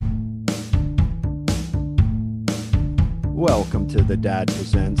Welcome to The Dad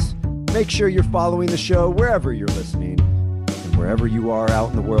Presents. Make sure you're following the show wherever you're listening. And wherever you are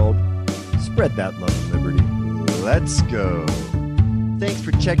out in the world, spread that love and liberty. Let's go. Thanks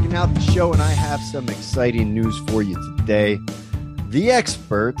for checking out the show, and I have some exciting news for you today. The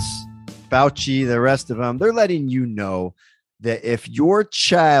experts, Fauci, the rest of them, they're letting you know that if your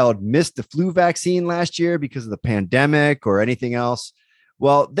child missed the flu vaccine last year because of the pandemic or anything else,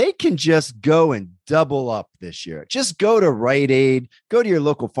 well, they can just go and double up this year. Just go to Rite Aid, go to your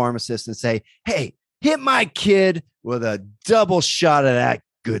local pharmacist and say, hey, hit my kid with a double shot of that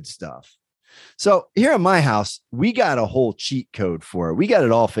good stuff. So here at my house, we got a whole cheat code for it. We got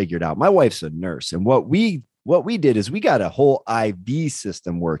it all figured out. My wife's a nurse, and what we did is we got a whole IV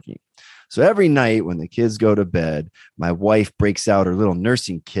system working. So every night when the kids go to bed, my wife breaks out her little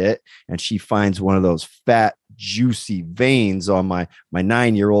nursing kit and she finds one of those fat, juicy veins on my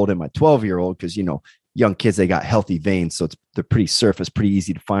 9-year-old and my 12-year-old, because, you know, young kids, they got healthy veins. So they're pretty surface, pretty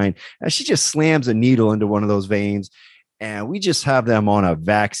easy to find. And she just slams a needle into one of those veins. And we just have them on a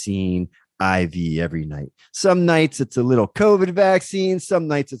vaccine IV every night. Some nights it's a little COVID vaccine. Some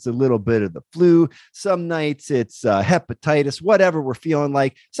nights it's a little bit of the flu. Some nights it's hepatitis, whatever we're feeling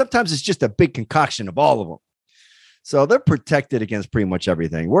like. Sometimes it's just a big concoction of all of them. So they're protected against pretty much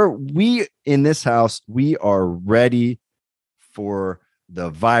everything. We in this house, we are ready for the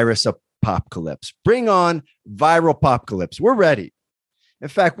virus apocalypse. Bring on viral apocalypse. We're ready. In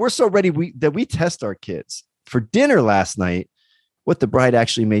fact, we're so ready that we test our kids. For dinner last night, what the bride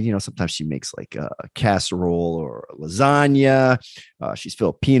actually made, you know, sometimes she makes like a casserole or a lasagna. She's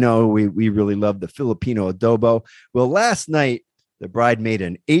Filipino. We really love the Filipino adobo. Well, last night, the bride made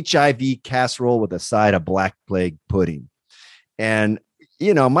an HIV casserole with a side of black plague pudding. And,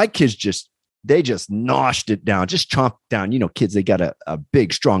 you know, my kids they just noshed it down, just chomped down. You know, kids, they got a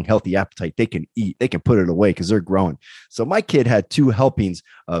big, strong, healthy appetite. They can eat, they can put it away because they're growing. So my kid had 2 helpings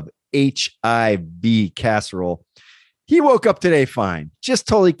of HIV casserole. He woke up today fine, just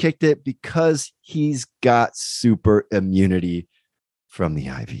totally kicked it because he's got super immunity from the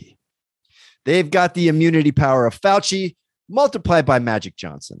IV. They've got the immunity power of Fauci multiplied by Magic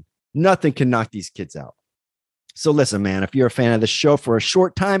Johnson. Nothing can knock these kids out. So listen, man, if you're a fan of the show for a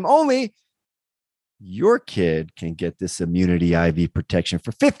short time only, your kid can get this immunity IV protection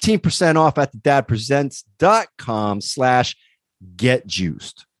for 15% off at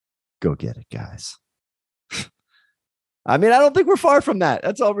thedadpresents.com/getjuiced. Go get it, guys. I mean, I don't think we're far from that.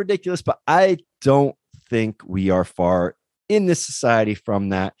 That's all ridiculous, but I don't think we are far in this society from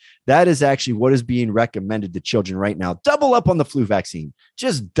that. That is actually what is being recommended to children right now. Double up on the flu vaccine.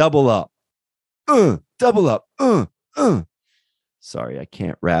 Just double up. Double up. Sorry, I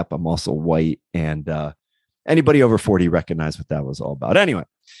can't rap. I'm also white. And anybody over 40 recognize what that was all about. Anyway,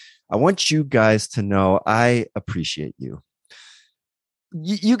 I want you guys to know I appreciate you.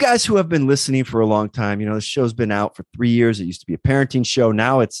 You guys who have been listening for a long time, you know, the show's been out for 3 years. It used to be a parenting show.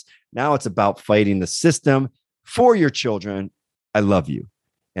 Now it's about fighting the system for your children. I love you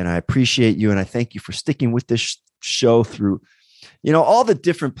and I appreciate you. And I thank you for sticking with this show through, you know, all the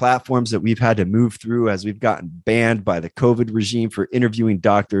different platforms that we've had to move through as we've gotten banned by the COVID regime for interviewing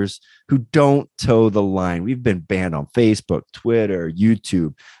doctors who don't toe the line. We've been banned on Facebook, Twitter,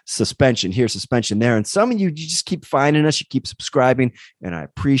 YouTube, suspension here, suspension there. And some of you just keep finding us. You keep subscribing and I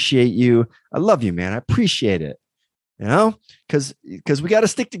appreciate you. I love you, man. I appreciate it. You know, because we got to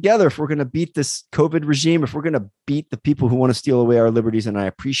stick together if we're going to beat this COVID regime, if we're going to beat the people who want to steal away our liberties. And I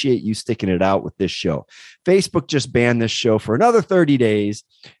appreciate you sticking it out with this show. Facebook just banned this show for another 30 days,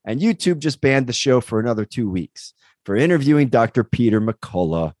 and YouTube just banned the show for another 2 weeks for interviewing Dr. Peter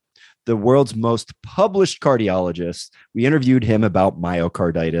McCullough, the world's most published cardiologist. We interviewed him about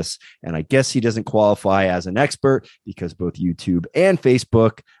myocarditis, and I guess he doesn't qualify as an expert because both YouTube and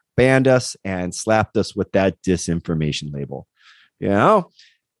Facebook banned us and slapped us with that disinformation label. You know,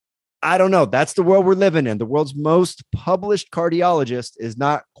 I don't know. That's the world we're living in. The world's most published cardiologist is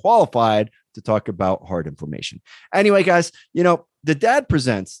not qualified to talk about heart inflammation. Anyway, guys, you know, The Dad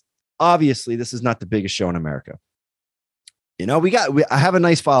Presents, obviously, this is not the biggest show in America. You know, I have a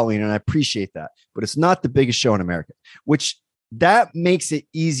nice following and I appreciate that, but it's not the biggest show in America, which that makes it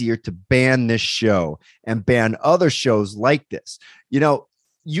easier to ban this show and ban other shows like this. You know,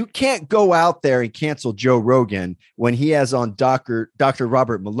 you can't go out there and cancel Joe Rogan when he has on Dr.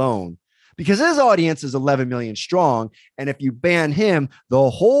 Robert Malone, because his audience is 11 million strong. And if you ban him,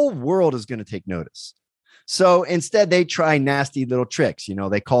 the whole world is going to take notice. So instead, they try nasty little tricks. You know,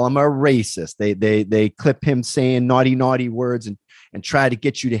 they call him a racist. They clip him saying naughty words and try to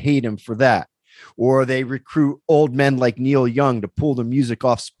get you to hate him for that. Or they recruit old men like Neil Young to pull the music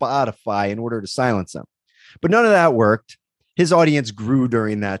off Spotify in order to silence him. But none of that worked. His audience grew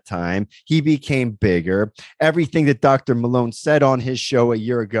during that time. He became bigger. Everything that Dr. Malone said on his show a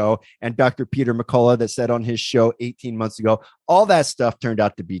year ago and Dr. Peter McCullough that said on his show 18 months ago, all that stuff turned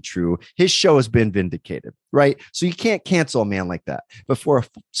out to be true. His show has been vindicated, right? So you can't cancel a man like that. But for a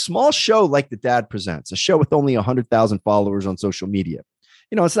small show like The Dad Presents, a show with only 100,000 followers on social media,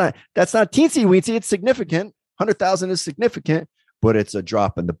 that's not teensy weensy. It's significant. 100,000 is significant, but it's a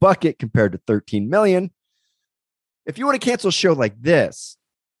drop in the bucket compared to 13 million. If you want to cancel a show like this,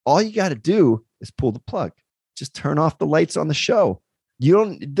 all you got to do is pull the plug. Just turn off the lights on the show.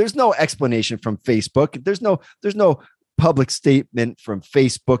 There's no explanation from Facebook. There's no public statement from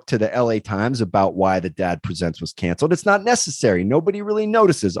Facebook to the LA Times about why The Dad Presents was canceled. It's not necessary. Nobody really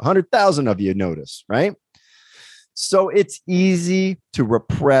notices. 100,000 of you notice, right? So it's easy to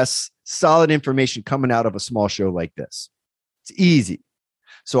repress solid information coming out of a small show like this. It's easy.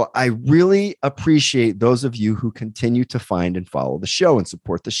 So I really appreciate those of you who continue to find and follow the show and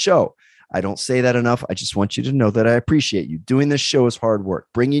support the show. I don't say that enough. I just want you to know that I appreciate you. Doing this show is hard work.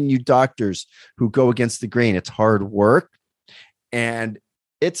 Bringing you doctors who go against the grain, it's hard work. And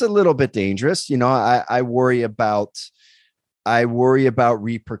it's a little bit dangerous. I worry about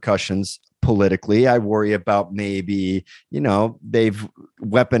repercussions politically. I worry about maybe, they've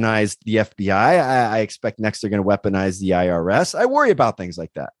weaponized the FBI. I expect next they're going to weaponize the IRS. I worry about things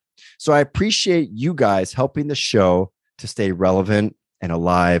like that. So I appreciate you guys helping the show to stay relevant and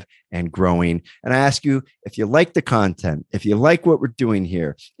alive and growing. And I ask you, if you like the content, if you like what we're doing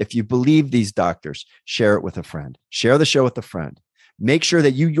here, if you believe these doctors, share it with a friend. Share the show with a friend. Make sure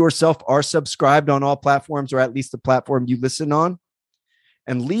that you yourself are subscribed on all platforms, or at least the platform you listen on.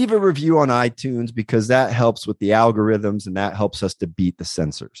 And leave a review on iTunes, because that helps with the algorithms and that helps us to beat the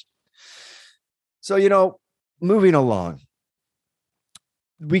censors. So, moving along,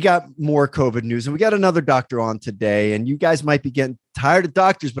 we got more COVID news, and we got another doctor on today, and you guys might be getting tired of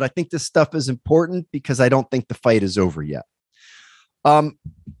doctors, but I think this stuff is important because I don't think the fight is over yet.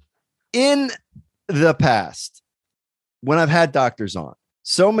 In the past, when I've had doctors on,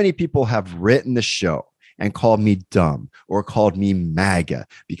 so many people have written the show and called me dumb or called me MAGA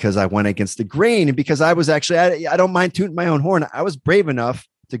because I went against the grain, and because I was actually, I don't mind tooting my own horn. I was brave enough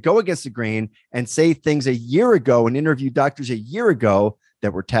to go against the grain and say things a year ago and interview doctors a year ago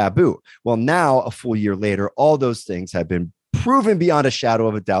that were taboo. Well, now a full year later, all those things have been proven beyond a shadow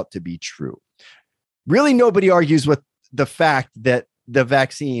of a doubt to be true. Really, nobody argues with the fact that the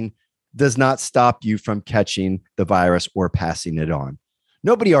vaccine does not stop you from catching the virus or passing it on.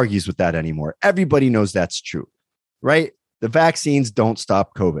 Nobody argues with that anymore. Everybody knows that's true, right? The vaccines don't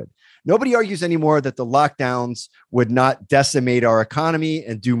stop COVID. Nobody argues anymore that the lockdowns would not decimate our economy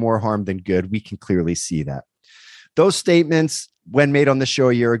and do more harm than good. We can clearly see that. Those statements, when made on the show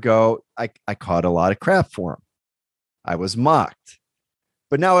a year ago, I caught a lot of crap for them. I was mocked.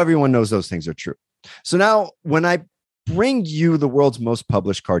 But now everyone knows those things are true. So now when I bring you the world's most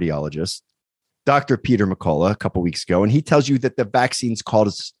published cardiologist, Dr. Peter McCullough, a couple of weeks ago, and he tells you that the vaccines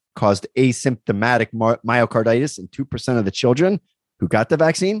caused asymptomatic myocarditis in 2% of the children who got the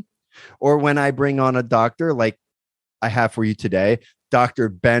vaccine. Or when I bring on a doctor like I have for you today, Dr.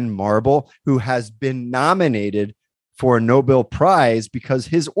 Ben Marble, who has been nominated for a Nobel Prize because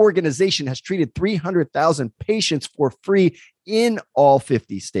his organization has treated 300,000 patients for free in all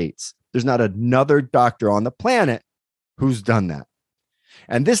 50 states. There's not another doctor on the planet who's done that.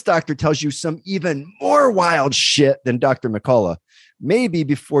 And this doctor tells you some even more wild shit than Dr. McCullough. Maybe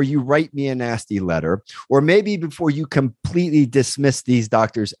before you write me a nasty letter, or maybe before you completely dismiss these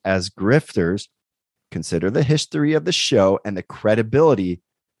doctors as grifters, consider the history of the show and the credibility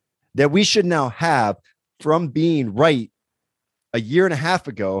that we should now have from being right a year and a half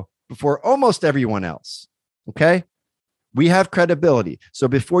ago before almost everyone else. Okay? We have credibility. So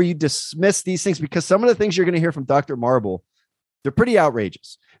before you dismiss these things, because some of the things you're going to hear from Dr. Marble, they're pretty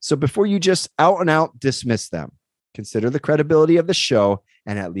outrageous. So before you just out and out dismiss them, consider the credibility of the show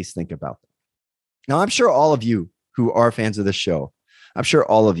and at least think about them. Now, I'm sure all of you who are fans of the show, I'm sure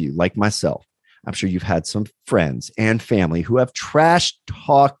all of you, like myself, I'm sure you've had some friends and family who have trash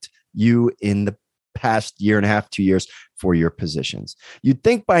talked you in the past year and a half, 2 years for your positions. You'd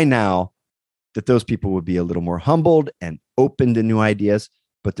think by now that those people would be a little more humbled and open to new ideas,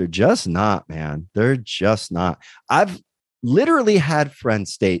 but they're just not, man. They're just not. I've literally had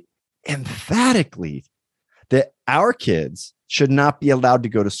friends state emphatically that our kids should not be allowed to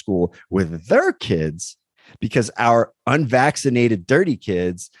go to school with their kids because our unvaccinated, dirty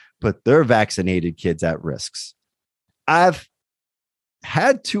kids put their vaccinated kids at risks. I've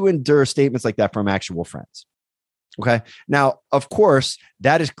had to endure statements like that from actual friends. Okay. Now, of course,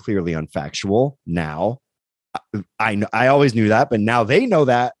 that is clearly unfactual now. I always knew that, but now they know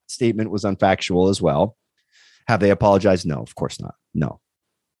that statement was unfactual as well. Have they apologized? No, of course not. No,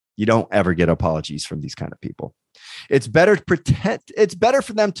 you don't ever get apologies from these kind of people. It's better to pretend. It's better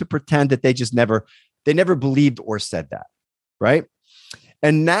for them to pretend that they never believed or said that. Right.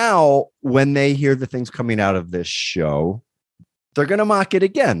 And now when they hear the things coming out of this show, they're going to mock it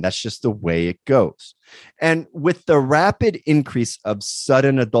again. That's just the way it goes. And with the rapid increase of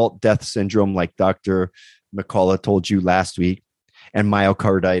sudden adult death syndrome, like Dr. McCullough told you last week, and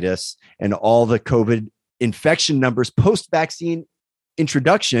myocarditis and all the COVID infection numbers post-vaccine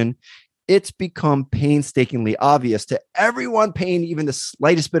introduction, it's become painstakingly obvious to everyone paying even the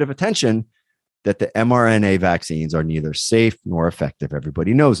slightest bit of attention that the mRNA vaccines are neither safe nor effective.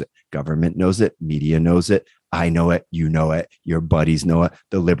 Everybody knows it. Government knows it. Media knows it. I know it. You know it. Your buddies know it.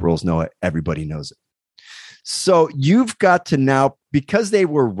 The liberals know it. Everybody knows it. So you've got to now, because they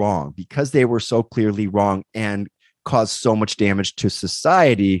were wrong, because they were so clearly wrong and caused so much damage to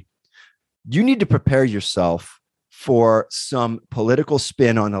society, you need to prepare yourself for some political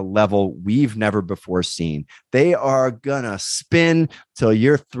spin on a level we've never before seen. They are gonna spin till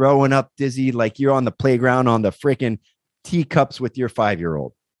you're throwing up dizzy like you're on the playground on the freaking teacups with your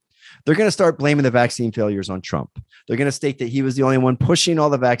 5-year-old. They're going to start blaming the vaccine failures on Trump. They're going to state that he was the only one pushing all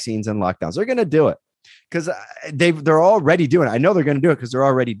the vaccines and lockdowns. They're going to do it because they're already doing it. I know they're going to do it because they're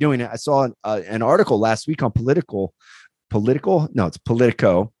already doing it. I saw an article last week on Politico,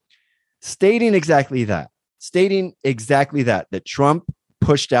 stating exactly that Trump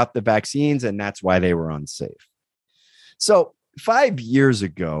pushed out the vaccines and that's why they were unsafe. So 5 years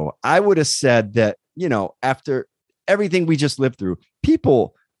ago, I would have said that, after everything we just lived through,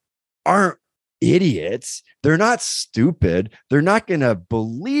 people aren't idiots. They're not stupid. They're not going to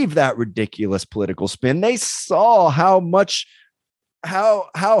believe that ridiculous political spin. They saw how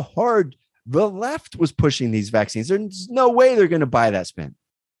hard the left was pushing these vaccines. There's no way they're going to buy that spin.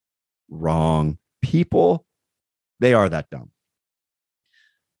 Wrong. People, they are that dumb.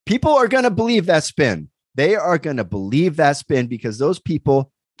 People are going to believe that spin. They are going to believe that spin because those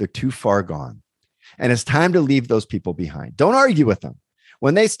people, they're too far gone. And it's time to leave those people behind. Don't argue with them.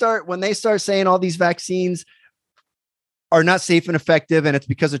 When they start saying all these vaccines are not safe and effective and it's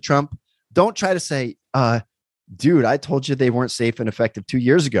because of Trump, don't try to say, dude, I told you they weren't safe and effective 2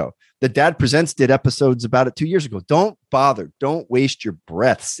 years ago. The Dad Presents did episodes about it 2 years ago. Don't bother. Don't waste your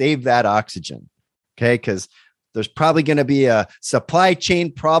breath. Save that oxygen. Okay. Because there's probably going to be a supply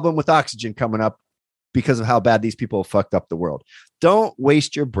chain problem with oxygen coming up because of how bad these people have fucked up the world. Don't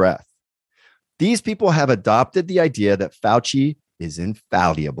waste your breath. These people have adopted the idea that Fauci is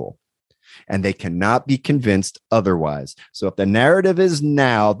infallible and they cannot be convinced otherwise. So if the narrative is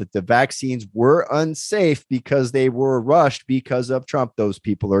now that the vaccines were unsafe because they were rushed because of Trump, those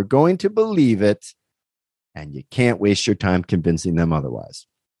people are going to believe it and you can't waste your time convincing them otherwise.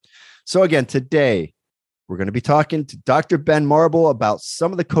 So again, today, we're going to be talking to Dr. Ben Marble about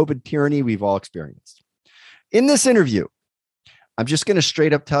some of the COVID tyranny we've all experienced. In this interview, I'm just going to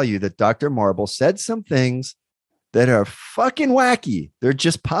straight up tell you that Dr. Marble said some things that are fucking wacky. They're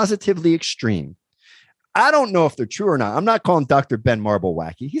just positively extreme. I don't know if they're true or not. I'm not calling Dr. Ben Marble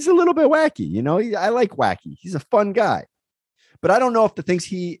wacky. He's a little bit wacky. I like wacky. He's a fun guy. But I don't know if the things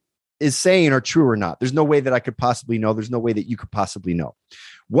he is saying are true or not. There's no way that I could possibly know. There's no way that you could possibly know.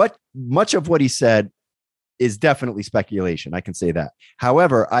 Much of what he said is definitely speculation. I can say that.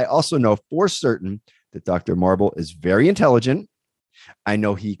 However, I also know for certain that Dr. Marble is very intelligent. I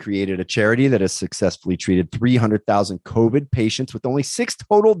know he created a charity that has successfully treated 300,000 COVID patients with only 6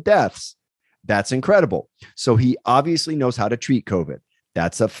 total deaths. That's incredible. So he obviously knows how to treat COVID.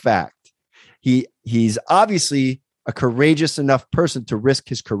 That's a fact. He's obviously a courageous enough person to risk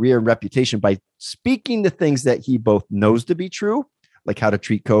his career and reputation by speaking the things that he both knows to be true, like how to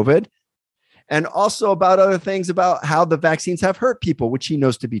treat COVID, and also about other things about how the vaccines have hurt people, which he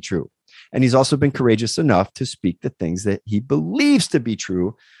knows to be true. And he's also been courageous enough to speak the things that he believes to be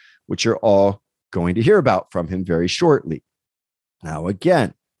true, which you're all going to hear about from him very shortly. Now,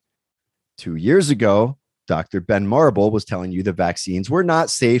 again, 2 years ago, Dr. Ben Marble was telling you the vaccines were not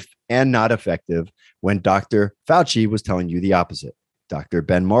safe and not effective when Dr. Fauci was telling you the opposite. Dr.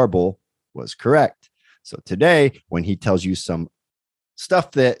 Ben Marble was correct. So today, when he tells you some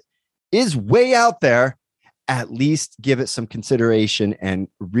stuff that is way out there, at least give it some consideration and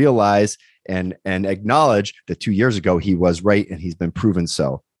realize and acknowledge that 2 years ago he was right and he's been proven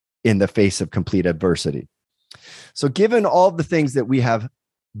so in the face of complete adversity. So given all the things that we have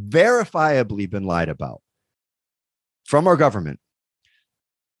verifiably been lied about from our government,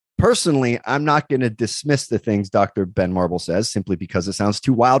 personally, I'm not going to dismiss the things Dr. Ben Marble says simply because it sounds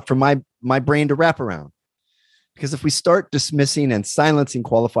too wild for my brain to wrap around. Because if we start dismissing and silencing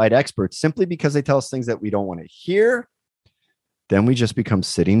qualified experts simply because they tell us things that we don't want to hear, then we just become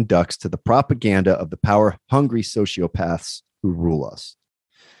sitting ducks to the propaganda of the power-hungry sociopaths who rule us.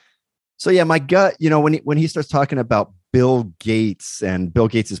 So yeah, my gut, when he starts talking about Bill Gates and Bill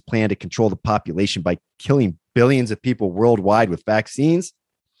Gates' plan to control the population by killing billions of people worldwide with vaccines,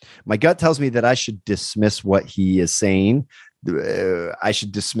 my gut tells me that I should dismiss what he is saying. I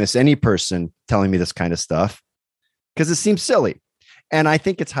should dismiss any person telling me this kind of stuff because it seems silly. And I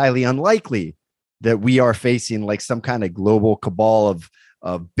think it's highly unlikely that we are facing like some kind of global cabal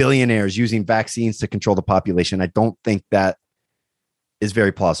of billionaires using vaccines to control the population. I don't think that is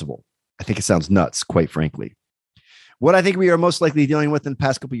very plausible. I think it sounds nuts, quite frankly. What I think we are most likely dealing with in the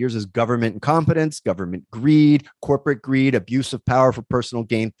past couple of years is government incompetence, government greed, corporate greed, abuse of power for personal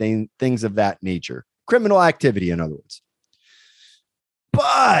gain, things of that nature. Criminal activity, in other words.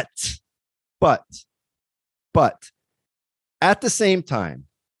 But, at the same time,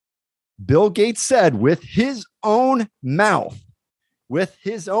 Bill Gates said with his own mouth, with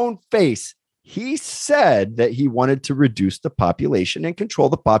his own face, he said that he wanted to reduce the population and control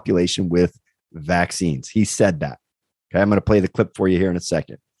the population with vaccines. He said that. Okay, I'm going to play the clip for you here in a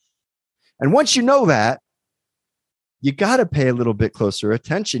second. And once you know that, you got to pay a little bit closer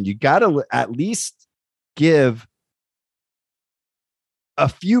attention. You got to at least give a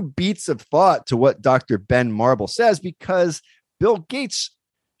few beats of thought to what Dr. Ben Marble says, because Bill Gates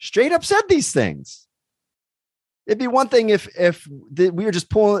straight up said these things. It'd be one thing if we were just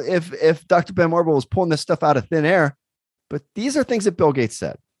pulling, if Dr. Ben Marble was pulling this stuff out of thin air, but these are things that Bill Gates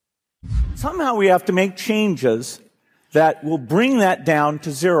said. Somehow we have to make changes that will bring that down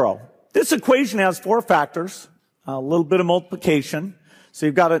to zero. This equation has four factors, a little bit of multiplication. So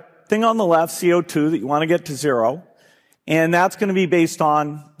you've got a thing on the left, CO2, that you want to get to zero. And that's going to be based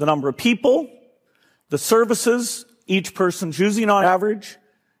on the number of people, the services each person's using on average,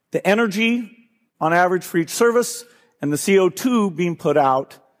 the energy on average for each service, and the CO2 being put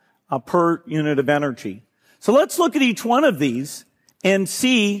out per unit of energy. So let's look at each one of these and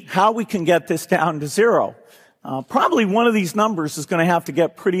see how we can get this down to zero. Probably one of these numbers is going to have to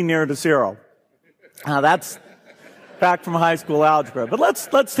get pretty near to zero. That's back from high school algebra. But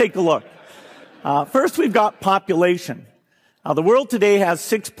let's take a look. First, we've got population. The world today has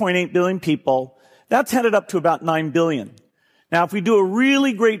 6.8 billion people. That's headed up to about 9 billion. Now, if we do a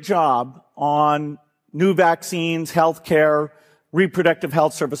really great job on new vaccines, healthcare, reproductive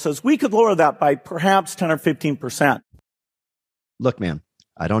health services, we could lower that by perhaps 10 or 15%. Look, man,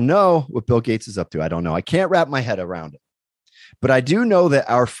 I don't know what Bill Gates is up to. I don't know. I can't wrap my head around it. But I do know that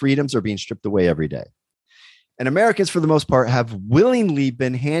our freedoms are being stripped away every day. And Americans, for the most part, have willingly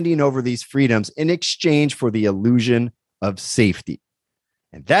been handing over these freedoms in exchange for the illusion of safety.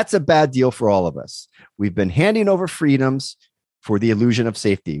 And that's a bad deal for all of us. We've been handing over freedoms for the illusion of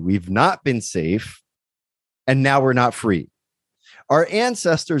safety. We've not been safe, and now we're not free. Our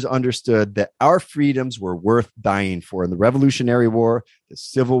ancestors understood that our freedoms were worth dying for in the Revolutionary War, the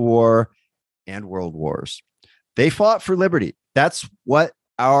Civil War, and world wars. They fought for liberty. That's what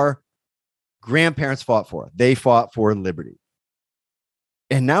our grandparents fought for. They fought for liberty.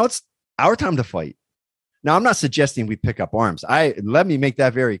 And now it's our time to fight. Now, I'm not suggesting we pick up arms. Let me make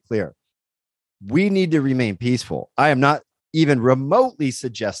that very clear. We need to remain peaceful. I am not even remotely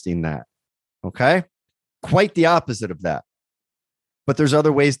suggesting that. Okay? Quite the opposite of that. But there's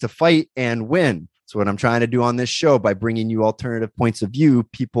other ways to fight and win. So what I'm trying to do on this show by bringing you alternative points of view,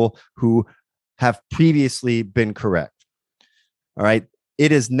 people who have previously been correct. All right.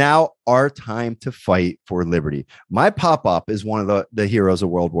 It is now our time to fight for liberty. My pop-up is one of the heroes of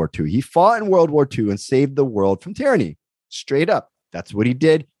World War II. He fought in World War II and saved the world from tyranny. Straight up. That's what he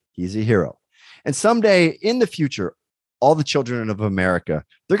did. He's a hero. And someday in the future, all the children of America,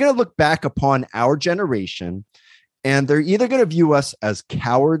 they're going to look back upon our generation, and they're either going to view us as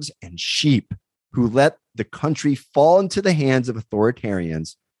cowards and sheep who let the country fall into the hands of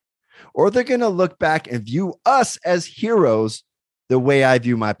authoritarians, or they're going to look back and view us as heroes the way I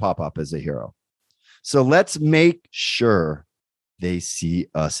view my pop-up as a hero. So let's make sure they see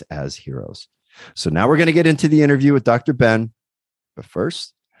us as heroes. So now we're going to get into the interview with Dr. Ben. But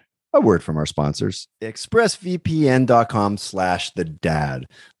first, a word from our sponsors, expressvpn.com/thedad.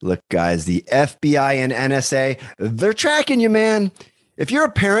 Look, guys, the FBI and NSA, they're tracking you, man. If you're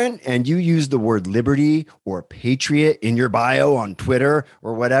a parent and you use the word liberty or patriot in your bio on Twitter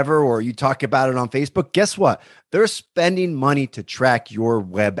or whatever, or you talk about it on Facebook, guess what? They're spending money to track your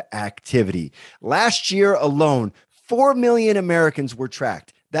web activity. Last year alone, 4 million Americans were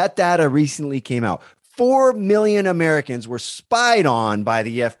tracked. That data recently came out. 4 million Americans were spied on by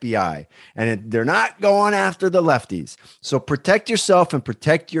the FBI, and they're not going after the lefties. So protect yourself and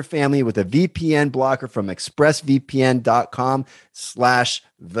protect your family with a VPN blocker from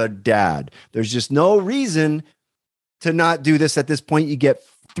expressvpn.com/thedad. There's just no reason to not do this at this point. You get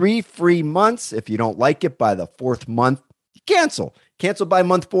 3 free months. If you don't like it by the 4th month, you cancel. Cancel by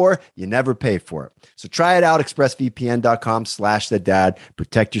month 4, you never pay for it. So try it out, expressvpn.com/thedad.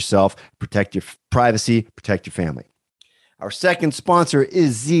 Protect yourself, protect your privacy, protect your family. Our second sponsor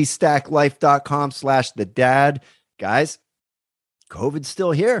is zstacklife.com/thedad. Guys, COVID's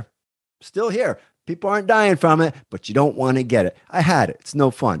still here. Still here. People aren't dying from it, but you don't want to get it. I had it. It's no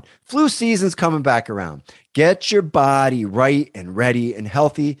fun. Flu season's coming back around. Get your body right and ready and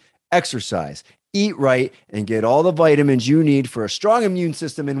healthy. Exercise. Eat right, and get all the vitamins you need for a strong immune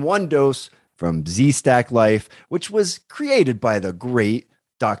system in one dose from Z-Stack Life, which was created by the great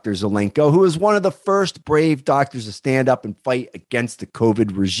Dr. Zelenko, who was one of the first brave doctors to stand up and fight against the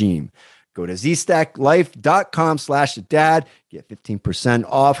COVID regime. Go to zstacklife.com/dad. Get 15%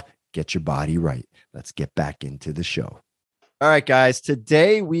 off. Get your body right. Let's get back into the show. All right, guys.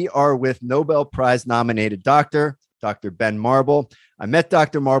 Today we are with Nobel Prize nominated Dr. Ben Marble. I met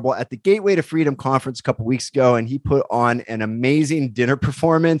Dr. Marble at the Gateway to Freedom conference a couple weeks ago, and he put on an amazing dinner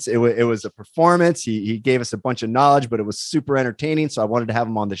performance. It was a performance. He gave us a bunch of knowledge, but it was super entertaining. So I wanted to have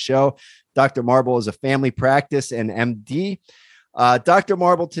him on the show. Dr. Marble is a family practice and MD. Dr.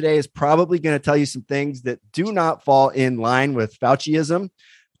 Marble today is probably going to tell you some things that do not fall in line with Fauciism.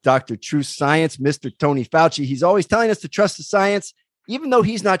 Dr. True Science, Mr. Tony Fauci, he's always telling us to trust the science, even though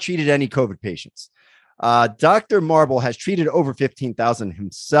he's not treated any COVID patients. Dr. Marble has treated over 15,000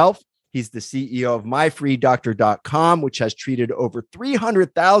 himself. He's the CEO of myfreedoctor.com, which has treated over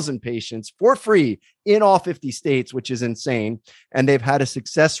 300,000 patients for free in all 50 states, which is insane. And they've had a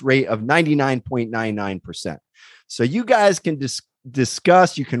success rate of 99.99%. So you guys can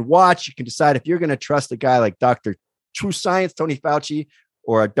discuss, you can watch, you can decide if you're going to trust a guy like Dr. True Science, Tony Fauci,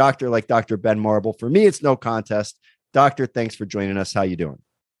 or a doctor like Dr. Ben Marble. For me, it's no contest. Doctor, thanks for joining us. How you doing?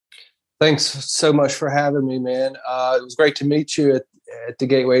 Thanks so much for having me, man. It was great to meet you at the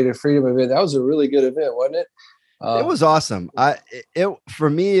Gateway to Freedom event. That was a really good event, wasn't it? It was awesome.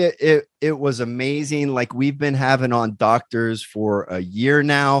 For me, it was amazing. Like, we've been having on doctors for a year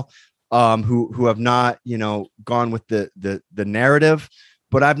now, who have not, gone with the narrative,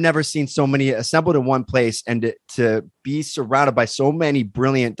 but I've never seen so many assembled in one place, and to be surrounded by so many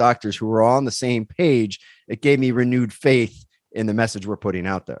brilliant doctors who were all on the same page. It gave me renewed faith in the message we're putting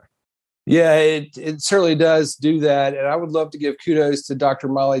out there. Yeah, it certainly does do that. And I would love to give kudos to Dr.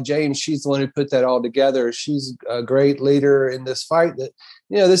 Molly James. She's the one who put that all together. She's a great leader in this fight that,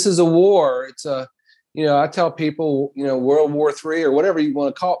 this is a war. It's I tell people, World War III or whatever you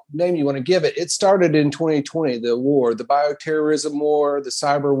want to name you want to give it. It started in 2020, the war, the bioterrorism war, the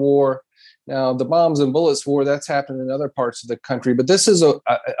cyber war. Now, the bombs and bullets war, that's happened in other parts of the country. But this is of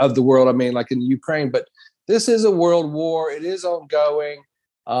the world, like in Ukraine. But this is a world war. It is ongoing.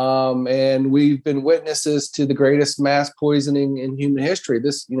 And we've been witnesses to the greatest mass poisoning in human history.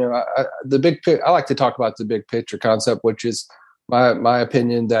 This, I like to talk about the big picture concept, which is my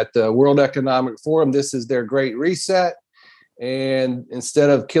opinion that the World Economic Forum, this is their great reset. And instead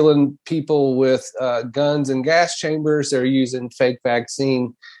of killing people with guns and gas chambers, they're using fake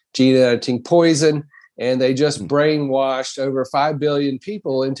vaccine, gene editing poison. And they just brainwashed over 5 billion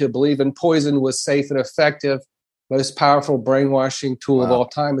people into believing poison was safe and effective. Most powerful brainwashing tool of all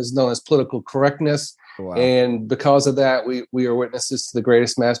time is known as political correctness. Wow. And because of that, we are witnesses to the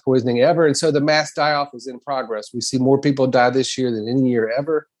greatest mass poisoning ever. And so the mass die-off is in progress. We see more people die this year than any year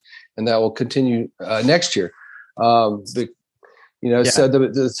ever, and that will continue next year. So the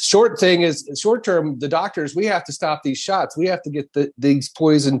short thing is, short term, the doctors, we have to stop these shots. We have to get these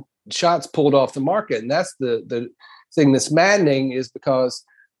poison shots pulled off the market. And that's the thing that's maddening, is because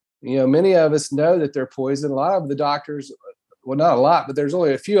many of us know that they're poison. A lot of the doctors, well, not a lot, but there's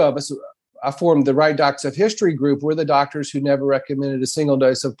only a few of us. I formed the Right Docs of History group. We're the doctors who never recommended a single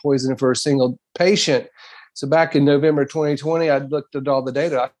dose of poison for a single patient. So back in November 2020, I looked at all the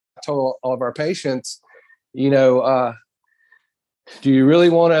data. I told all of our patients, do you really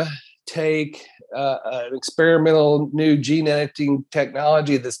want to take an experimental new gene editing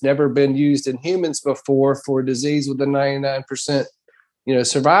technology that's never been used in humans before for a disease with a 99%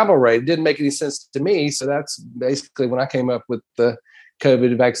 survival rate? It didn't make any sense to me. So that's basically when I came up with the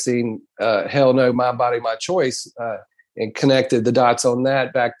COVID vaccine, hell no, my body, my choice, and connected the dots on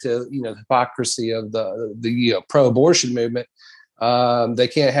that back to, the hypocrisy of the pro-abortion movement. They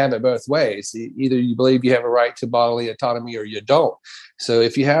can't have it both ways. Either you believe you have a right to bodily autonomy or you don't. So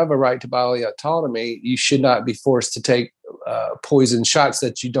if you have a right to bodily autonomy, you should not be forced to take poison shots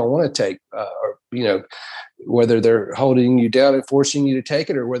that you don't want to take, or, you know, whether they're holding you down and forcing you to take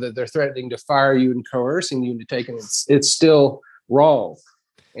it, or whether they're threatening to fire you and coercing you into taking it. It's still wrong.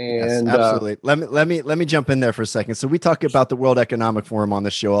 And yes, absolutely. Let me jump in there for a second. So we talk about the World Economic Forum on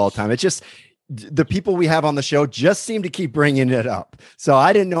the show all the time. It's just the people we have on the show just seem to keep bringing it up. So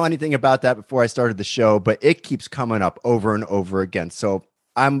I didn't know anything about that before I started the show, but it keeps coming up over and over again. So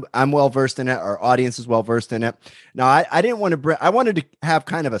I'm well versed in it. Our audience is well versed in it. Now I didn't want to I wanted to have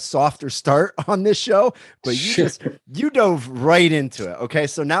kind of a softer start on this show, but you dove right into it. Okay,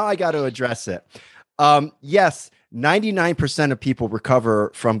 so now I got to address it. Yes. 99% of people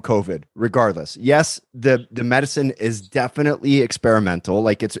recover from COVID regardless. Yes, the medicine is definitely experimental.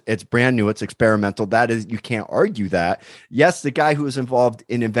 Like it's brand new. It's experimental. That is, you can't argue that. Yes, the guy who was involved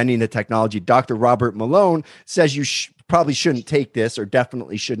in inventing the technology, Dr. Robert Malone, says you probably shouldn't take this, or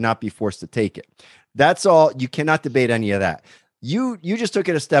definitely should not be forced to take it. That's all. You cannot debate any of that. You just took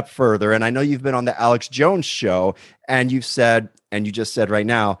it a step further. And I know you've been on the Alex Jones show, and you've said, and you just said right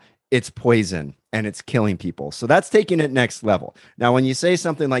now, it's poison and it's killing people. So that's taking it next level. Now, when you say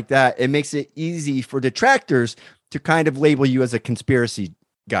something like that, it makes it easy for detractors to kind of label you as a conspiracy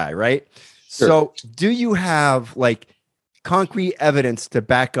guy, right? Sure. So do you have like concrete evidence to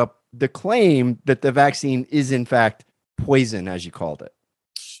back up the claim that the vaccine is in fact poison, as you called it?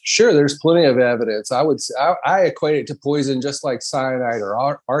 Sure, there's plenty of evidence. I equate it to poison just like cyanide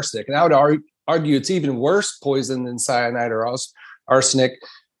or arsenic. And I would argue it's even worse poison than cyanide or arsenic,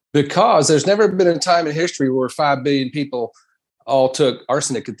 because there's never been a time in history where 5 billion people all took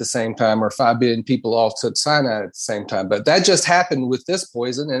arsenic at the same time, or 5 billion people all took cyanide at the same time. But that just happened with this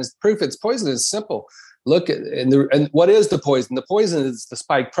poison, and proof it's poison is simple. Look at and what is the poison? The poison is the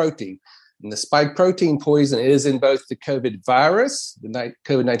spike protein. And the spike protein poison is in both the COVID virus, the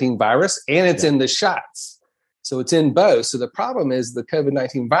COVID-19 virus, and it's in the shots. So it's in both. So the problem is the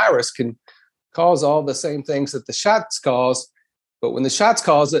COVID-19 virus can cause all the same things that the shots cause. But when the shots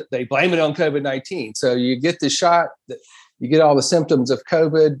cause it, they blame it on COVID-19. So you get the shot, you get all the symptoms of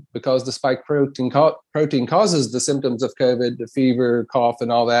COVID because the spike protein causes the symptoms of COVID, the fever, cough,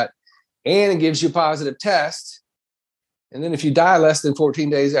 and all that. And it gives you a positive test. And then if you die less than 14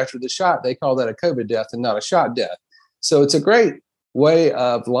 days after the shot, they call that a COVID death and not a shot death. So it's a great way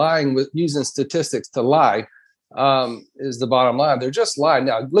of lying with using statistics to lie, is the bottom line. They're just lying.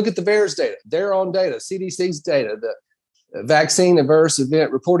 Now, look at the VAERS data, their own data, CDC's data, the Vaccine Adverse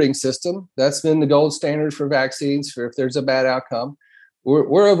Event Reporting System. That's been the gold standard for vaccines for if there's a bad outcome.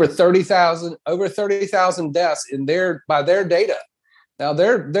 We're over 30,000 deaths by their data. Now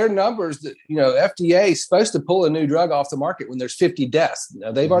their numbers that, FDA is supposed to pull a new drug off the market when there's 50 deaths.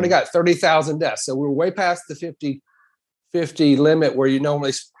 Now they've already got 30,000 deaths. So we're way past the 50 limit where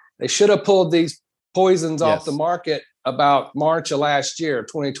they should have pulled these poisons off the market about March of last year,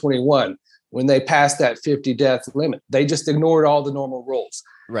 2021. When they passed that 50 death limit. They just ignored all the normal rules.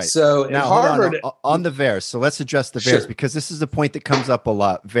 Right. So now, Harvard on the VAERS. So let's address the VAERS, because this is the point that comes up a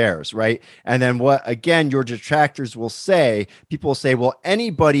lot, VAERS, right? And then what, again, your detractors will say, people will say, well,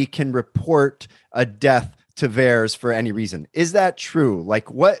 anybody can report a death to VAERS for any reason. Is that true?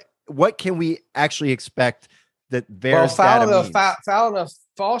 Like what can we actually expect that VAERS data means? Filing a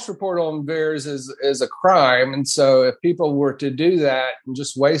false report on VAERS is a crime. And so if people were to do that and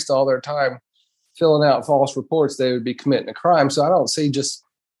just waste all their time filling out false reports, they would be committing a crime. So I don't see just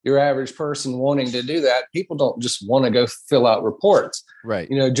your average person wanting to do that. People don't just want to go fill out reports. Right.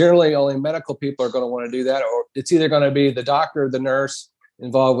 Generally only medical people are going to want to do that, or it's either going to be the doctor or the nurse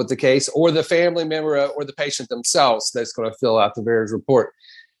involved with the case, or the family member or the patient themselves that's going to fill out the VAERS report.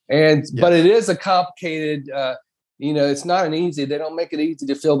 But it is a complicated, it's not an easy, they don't make it easy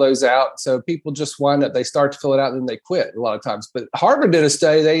to fill those out. So people just wind up, they start to fill it out and then they quit a lot of times. But Harvard did a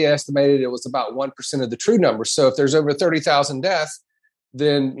study, they estimated it was about 1% of the true number. So if there's over 30,000 deaths,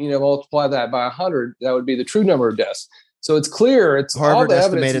 then, multiply that by 100, that would be the true number of deaths. So it's clear. It's Harvard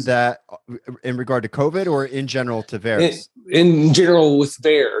estimated that in regard to COVID or in general to VAERS? In general with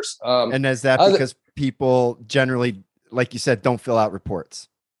VAERS. And is that because people generally, like you said, don't fill out reports?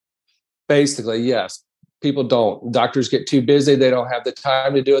 Basically, yes. People don't. Doctors get too busy. They don't have the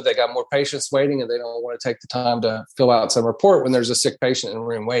time to do it. They got more patients waiting, and they don't want to take the time to fill out some report when there's a sick patient in the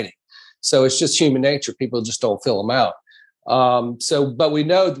room waiting. So it's just human nature. People just don't fill them out. But we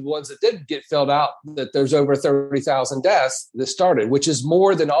know the ones that did get filled out, that there's over 30,000 deaths that started, which is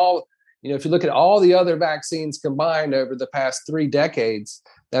more than all, if you look at all the other vaccines combined over the past 3 decades,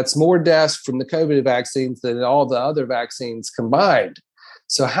 That's more deaths from the COVID vaccines than all the other vaccines combined.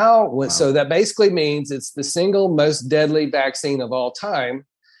 So so that basically means it's the single most deadly vaccine of all time.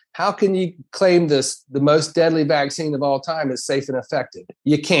 How can you claim the most deadly vaccine of all time is safe and effective?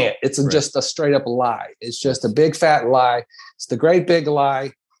 You can't. It's just a straight up lie. It's just a big fat lie. It's the great big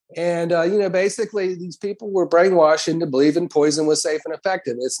lie. And, basically these people were brainwashed into believing poison was safe and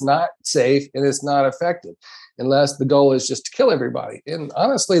effective. It's not safe and it's not effective unless the goal is just to kill everybody. And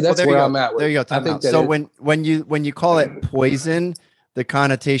honestly, that's where I'm at with it. There you go. I think so when you call it poison, the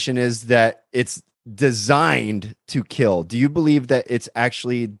connotation is that it's designed to kill. Do you believe that it's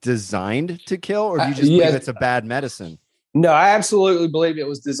actually designed to kill, or do you just believe it's a bad medicine? No, I absolutely believe it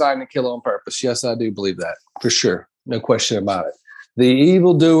was designed to kill on purpose. Yes, I do believe that for sure. No question about it. The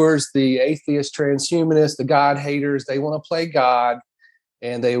evildoers, the atheist transhumanists, the God haters, they want to play God.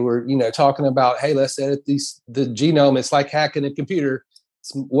 And they were, talking about, hey, let's edit the genome. It's like hacking a computer.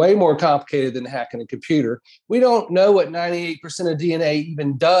 It's way more complicated than hacking a computer. We don't know what 98% of DNA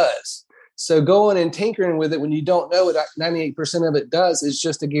even does. So going and tinkering with it when you don't know what 98% of it does is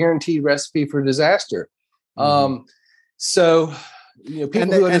just a guaranteed recipe for disaster. Mm-hmm.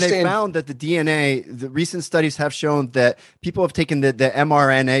 People who understand. And they found that the DNA, the recent studies have shown that people have taken the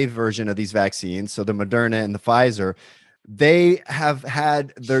mRNA version of these vaccines, so the Moderna and the Pfizer, they have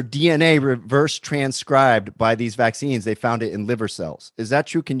had their DNA reverse transcribed by these vaccines. They found it in liver cells. Is that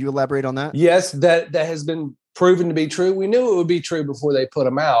true? Can you elaborate on that? Yes, that has been proven to be true. We knew it would be true before they put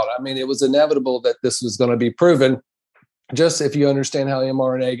them out. I mean, it was inevitable that this was going to be proven. Just if you understand how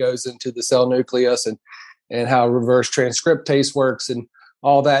mRNA goes into the cell nucleus and how reverse transcriptase works and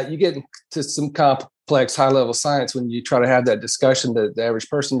all that, you get into some complex high-level science when you try to have that discussion that the average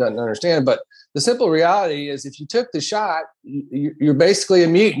person doesn't understand. But the simple reality is if you took the shot, you're basically a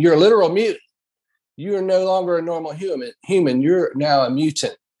mutant. You're a literal mutant. You are no longer a normal human. You're now a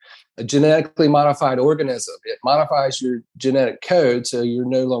mutant, a genetically modified organism. It modifies your genetic code, so you're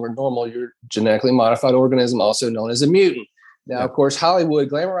no longer normal. You're a genetically modified organism, also known as a mutant. Now, of course, Hollywood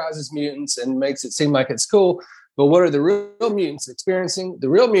glamorizes mutants and makes it seem like it's cool. But what are the real mutants experiencing? The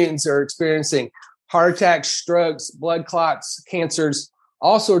real mutants are experiencing heart attacks, strokes, blood clots, cancers,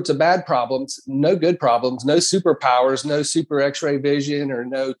 all sorts of bad problems, no good problems, no superpowers, no super X-ray vision or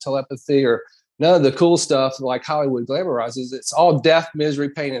no telepathy or none of the cool stuff like Hollywood glamorizes. It's all death, misery,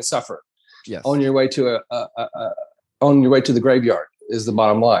 pain, and suffering. Yes. On your way to the graveyard is the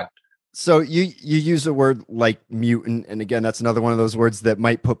bottom line. So you use a word like mutant, and again, that's another one of those words that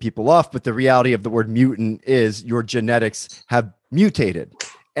might put people off. But the reality of the word mutant is your genetics have mutated.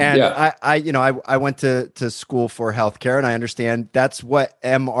 And I went to school for healthcare, and I understand that's what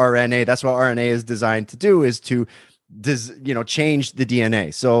RNA is designed to do, is to change the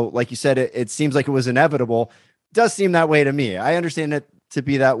DNA. So like you said, it seems like it was inevitable. It does seem that way to me. I understand it to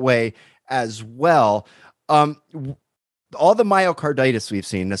be that way as well. All the myocarditis we've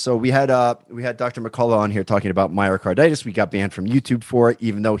seen. So we had Dr. McCullough on here talking about myocarditis. We got banned from YouTube for it,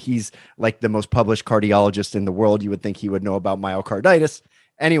 even though he's like the most published cardiologist in the world. You would think he would know about myocarditis.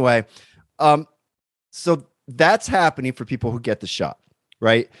 Anyway, so that's happening for people who get the shot,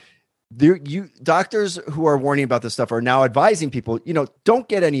 right? Doctors who are warning about this stuff are now advising people, don't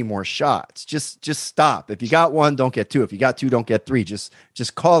get any more shots. Just stop. If you got one, don't get two. If you got two, don't get three. Just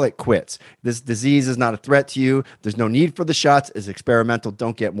call it quits. This disease is not a threat to you. There's no need for the shots. It's experimental.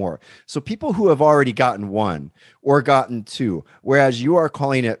 Don't get more. So people who have already gotten one or gotten two, whereas you are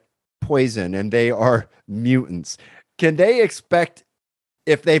calling it poison and they are mutants, can they expect,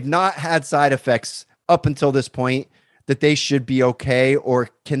 if they've not had side effects up until this point, that they should be okay? Or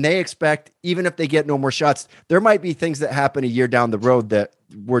can they expect, even if they get no more shots, there might be things that happen a year down the road that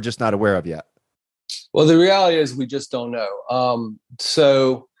we're just not aware of yet? Well, the reality is we just don't know.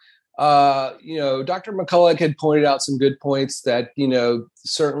 Dr. McCullough had pointed out some good points that,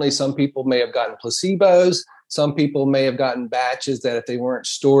 certainly some people may have gotten placebos. Some people may have gotten batches that if they weren't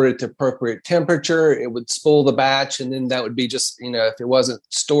stored at the appropriate temperature, it would spoil the batch. And then that would be just, if it wasn't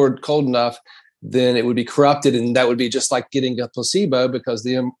stored cold enough, then it would be corrupted. And that would be just like getting a placebo because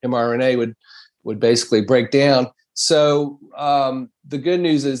the mRNA would basically break down. So the good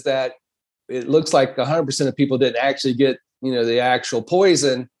news is that it looks like 100% of people didn't actually get, the actual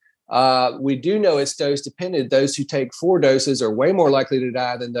poison. We do know it's dose dependent. Those who take 4 doses are way more likely to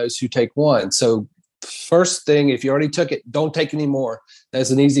die than those who take 1. So first thing, if you already took it, don't take any more.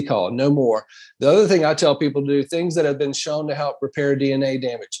 That's an easy call. No more. The other thing I tell people to do, things that have been shown to help repair DNA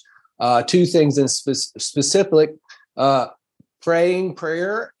damage. 2 things in specific, praying,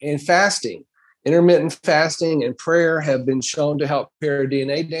 prayer, and fasting. Intermittent fasting and prayer have been shown to help repair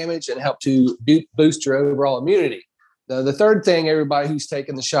DNA damage and help to boost your overall immunity. The third thing everybody who's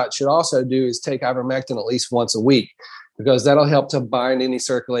taking the shot should also do is take ivermectin at least once a week, because that'll help to bind any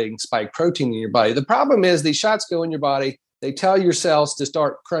circulating spike protein in your body. The problem is these shots go in your body. They tell your cells to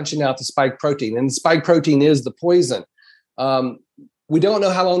start crunching out the spike protein, and the spike protein is the poison. We don't know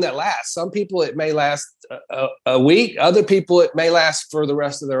how long that lasts. Some people, it may last a week. Other people, it may last for the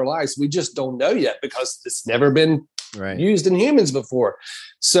rest of their lives. We just don't know yet because it's never been used in humans before.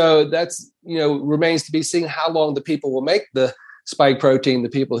 So that's, remains to be seen how long the people will make the spike protein, the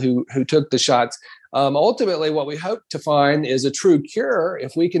people who took the shots. Ultimately, what we hope to find is a true cure.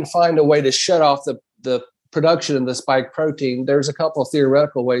 If we can find a way to shut off the production of the spike protein, there's a couple of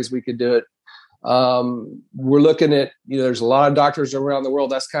theoretical ways we could do it. We're looking at, there's a lot of doctors around the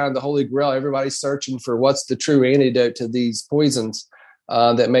world. That's kind of the holy grail. Everybody's searching for what's the true antidote to these poisons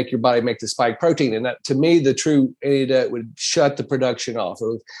that make your body make the spike protein. And that, to me, the true antidote would shut the production off.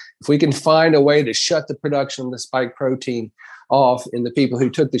 If we can find a way to shut the production of the spike protein off in the people who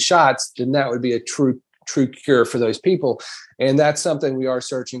took the shots, then that would be a true cure for those people. And that's something we are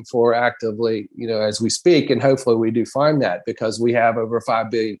searching for actively, as we speak. And hopefully we do find that, because we have over 5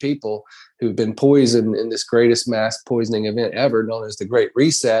 billion people who've been poisoned in this greatest mass poisoning event ever, known as the Great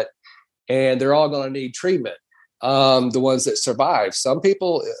Reset. And they're all going to need treatment. The ones that survive. Some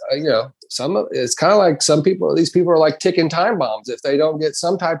people, it's kind of like these people are like ticking time bombs. If they don't get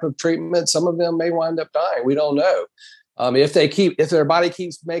some type of treatment, some of them may wind up dying. We don't know. If their body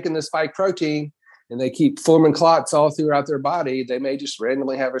keeps making the spike protein and they keep forming clots all throughout their body, they may just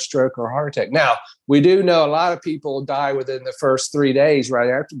randomly have a stroke or a heart attack. Now, we do know a lot of people die within the first 3 days right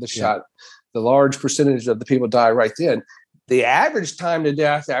after the shot. The large percentage of the people die right then. The average time to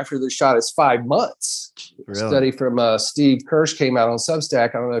death after the shot is 5 months. Really? A study from Steve Kirsch came out on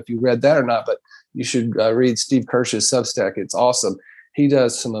Substack. I don't know if you read that or not, but you should read Steve Kirsch's Substack. It's awesome. He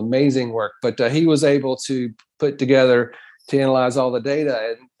does some amazing work, but he was able to put together, to analyze all the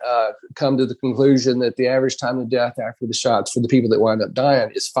data and come to the conclusion that the average time to death after the shots for the people that wind up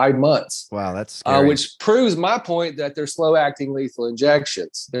dying is 5 months. Wow, that's scary. Which proves my point that they're slow-acting lethal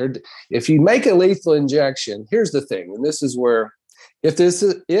injections. If you make a lethal injection, here's the thing, and this is where, if this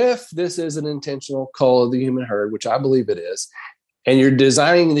is an intentional cull of the human herd, which I believe it is, and you're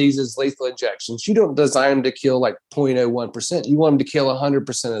designing these as lethal injections, you don't design them to kill like 0.01%. You want them to kill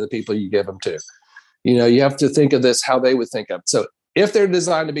 100% of the people you give them to. You have to think of this how they would think of. So if they're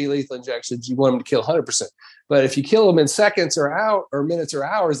designed to be lethal injections, you want them to kill 100%. But if you kill them in seconds or minutes or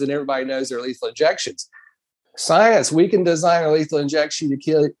hours, then everybody knows they're lethal injections. Science, we can design a lethal injection to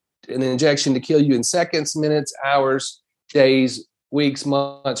kill you in seconds, minutes, hours, days, weeks,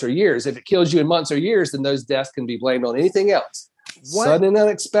 months, or years. If it kills you in months or years, then those deaths can be blamed on anything else. What? Sudden and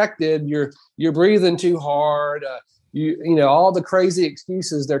unexpected, you're breathing too hard. All the crazy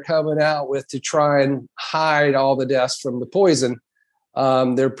excuses they're coming out with to try and hide all the deaths from the poison.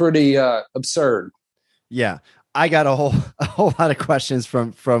 They're pretty absurd. Yeah. I got a whole lot of questions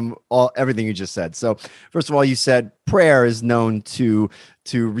from everything you just said. So first of all, you said prayer is known to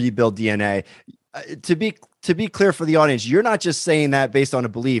rebuild DNA. To be clear for the audience, you're not just saying that based on a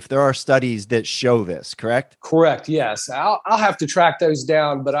belief. There are studies that show this, correct? Correct. Yes. I'll have to track those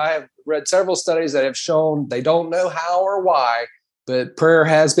down, but I have read several studies that have shown they don't know how or why, but prayer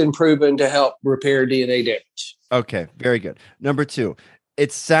has been proven to help repair DNA damage. Okay. Very good. Number 2,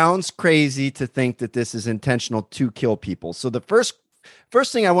 it sounds crazy to think that this is intentional to kill people. So the first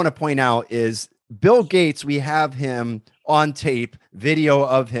thing I want to point out is Bill Gates. We have him on tape, video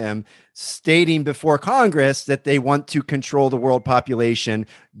of him stating before Congress that they want to control the world population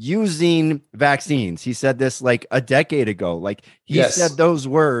using vaccines. He said this like a decade ago. Like he said those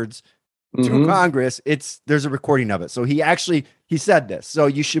words to Congress. There's a recording of it. So he said this. So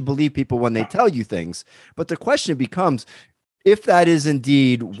you should believe people when they tell you things. But the question becomes, if that is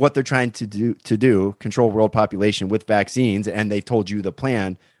indeed what they're trying to do, control world population with vaccines, and they told you the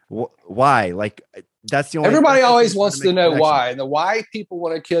plan, why? Like, that's the only. Everybody always wants to know why. And the why people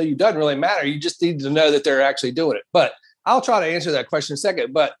want to kill you doesn't really matter. You just need to know that they're actually doing it. But I'll try to answer that question in a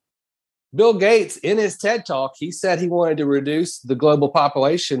second. But Bill Gates, in his TED Talk, he said he wanted to reduce the global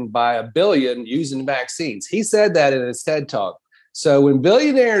population by 1 billion using vaccines. He said that in his TED Talk. So when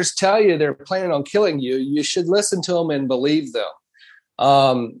billionaires tell you they're planning on killing you, you should listen to them and believe them.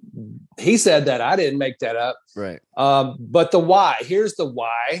 He said that. I didn't make that up. Right. But the why. Here's the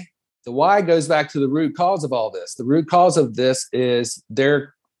why. The why goes back to the root cause of all this. The root cause of this is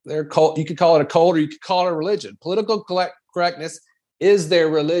their cult. You could call it a cult, or you could call it a religion. Political correctness is their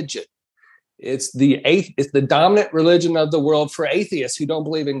religion. It's the dominant religion of the world for atheists who don't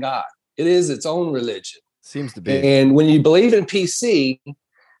believe in God. It is its own religion. Seems to be. And when you believe in PC,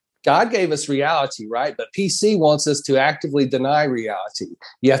 God gave us reality, right? But PC wants us to actively deny reality.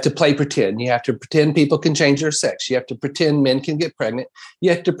 You have to play pretend. You have to pretend people can change their sex. You have to pretend men can get pregnant.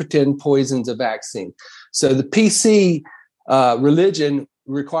 You have to pretend poison's a vaccine. So the PC religion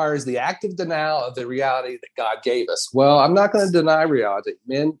requires the active denial of the reality that God gave us. Well, I'm not going to deny reality.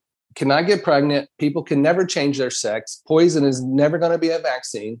 Men cannot get pregnant. People can never change their sex. Poison is never going to be a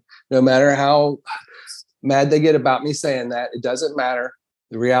vaccine, no matter how mad they get about me saying that. It doesn't matter.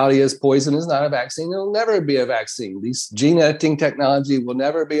 The reality is poison is not a vaccine. It'll never be a vaccine. These gene editing technology will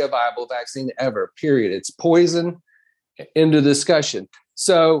never be a viable vaccine ever, period. It's poison. End of discussion.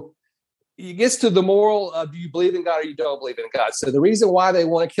 So it gets to the moral of, do you believe in God or you don't believe in God? So the reason why they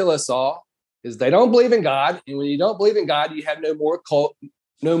want to kill us all is they don't believe in God. And when you don't believe in God, you have no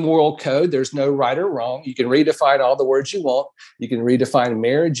moral code. There's no right or wrong. You can redefine all the words you want. You can redefine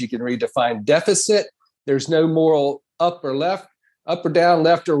marriage. You can redefine deficit. There's no moral up or left, up or down,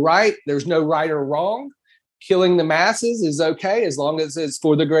 left or right. There's no right or wrong. Killing the masses is okay as long as it's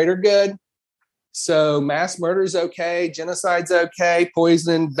for the greater good. So mass murder is okay. Genocide's okay.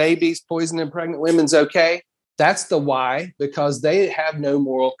 Poisoning babies, poisoning pregnant women's okay. That's the why, because they have no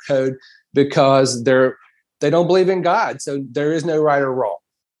moral code, because they don't believe in God. So there is no right or wrong.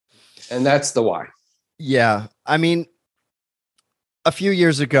 And that's the why. Yeah. I mean, a few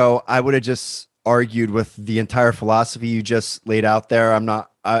years ago, I would have just argued with the entire philosophy you just laid out there.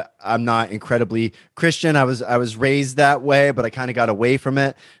 I'm not incredibly Christian. I was raised that way, but I kind of got away from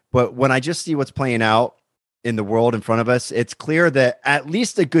it. But when I just see what's playing out in the world in front of us, it's clear that at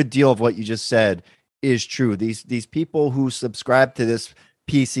least a good deal of what you just said is true. These people who subscribe to this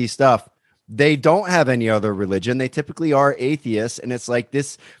PC stuff, they don't have any other religion. They typically are atheists. And it's like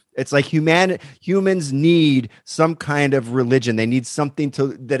this. It's like humans need some kind of religion. They need something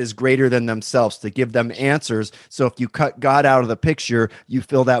that is greater than themselves to give them answers. So if you cut God out of the picture, you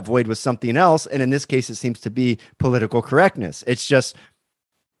fill that void with something else. And in this case, it seems to be political correctness. It's just,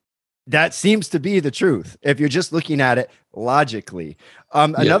 that seems to be the truth if you're just looking at it logically.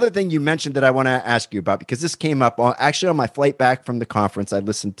 Another thing you mentioned that I want to ask you about, because this came up on my flight back from the conference, I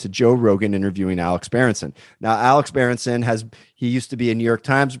listened to Joe Rogan interviewing Alex Berenson. Now, Alex Berenson he used to be a New York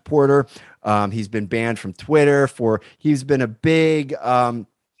Times reporter. He's been banned from Twitter he's been a big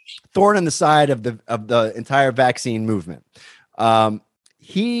thorn in the side of the entire vaccine movement.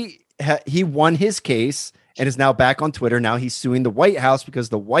 He won his case and is now back on Twitter. Now he's suing the White House because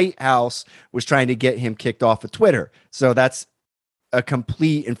the White House was trying to get him kicked off of Twitter. So that's a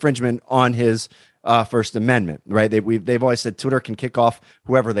complete infringement on his First Amendment, right? They've always said Twitter can kick off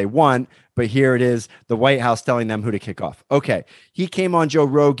whoever they want, but here it is, the White House telling them who to kick off. Okay, he came on Joe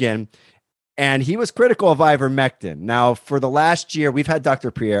Rogan, and he was critical of ivermectin. Now, for the last year, we've had Dr.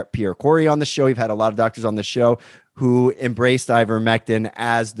 Pierre Corey on the show. We've had a lot of doctors on the show who embraced ivermectin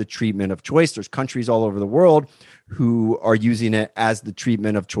as the treatment of choice. There's countries all over the world who are using it as the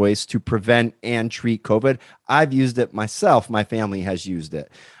treatment of choice to prevent and treat COVID. I've used it myself. My family has used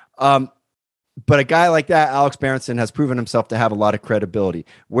it. But a guy like that, Alex Berenson, has proven himself to have a lot of credibility.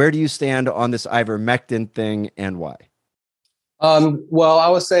 Where do you stand on this ivermectin thing and why? Well, I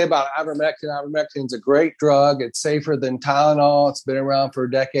would say about ivermectin. Ivermectin is a great drug. It's safer than Tylenol. It's been around for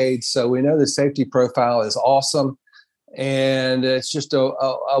decades. So we know the safety profile is awesome. And it's just a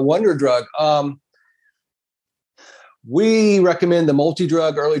wonder drug. We recommend the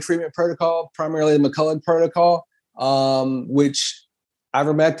multi-drug early treatment protocol, primarily the McCullough protocol, which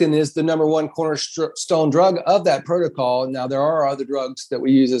ivermectin is the number one cornerstone drug of that protocol. Now, there are other drugs that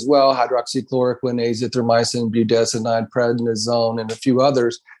we use as well: hydroxychloroquine, azithromycin, budesonide, prednisone, and a few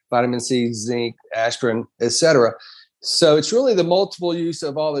others, vitamin C, zinc, aspirin, etc. So it's really the multiple use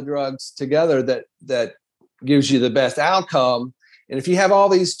of all the drugs together that gives you the best outcome. And if you have all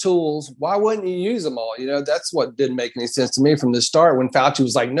these tools, why wouldn't you use them all? That's what didn't make any sense to me from the start when Fauci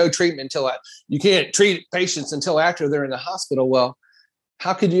was like, no treatment you can't treat patients until after they're in the hospital. Well,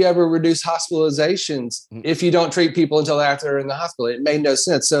 how could you ever reduce hospitalizations if you don't treat people until after they're in the hospital? It made no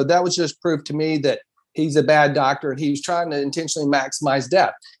sense. So that was just proof to me that he's a bad doctor and he was trying to intentionally maximize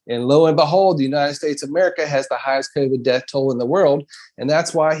death. And lo and behold, the United States of America has the highest COVID death toll in the world. And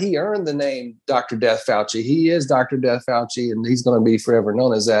that's why he earned the name Dr. Death Fauci. He is Dr. Death Fauci, and he's going to be forever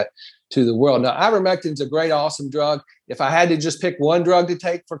known as that to the world. Now, ivermectin is a great, awesome drug. If I had to just pick one drug to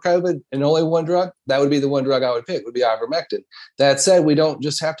take for COVID and only one drug, that would be the one drug I would pick, would be ivermectin. That said, we don't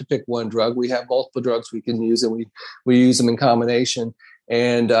just have to pick one drug. We have multiple drugs we can use, and we use them in combination.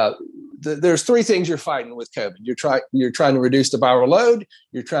 And there's three things you're fighting with COVID. You're trying to reduce the viral load,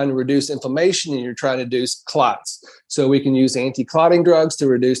 you're trying to reduce inflammation, and you're trying to reduce clots. So we can use anti-clotting drugs to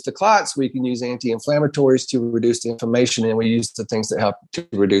reduce the clots. We can use anti-inflammatories to reduce the inflammation, and we use the things that help to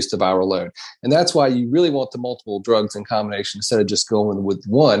reduce the viral load. And that's why you really want the multiple drugs in combination instead of just going with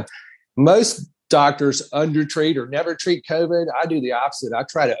one. Most doctors undertreat or never treat COVID. I do the opposite. I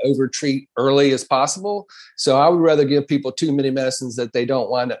try to overtreat early as possible. So I would rather give people too many medicines that they don't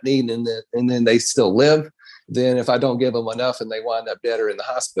wind up needing and then they still live than if I don't give them enough and they wind up dead or in the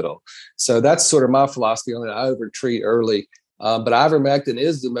hospital. So that's sort of my philosophy on it. I overtreat early. But ivermectin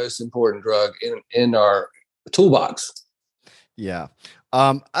is the most important drug in our toolbox. Yeah.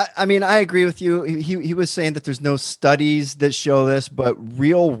 I mean, I agree with you. He was saying that there's no studies that show this, but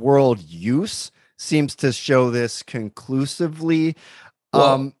real world use seems to show this conclusively.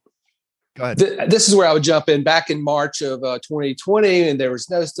 Well, go ahead. This is where I would jump in. Back in March of 2020, and there was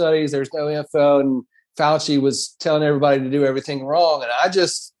no studies, there's no info, and Fauci was telling everybody to do everything wrong. And I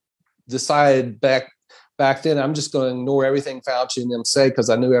just decided back then, I'm just going to ignore everything Fauci and them say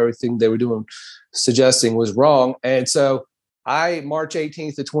because I knew everything they were doing, suggesting was wrong. And so March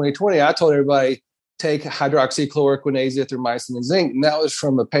 18th of 2020, I told everybody, take hydroxychloroquine, azithromycin, and zinc. And that was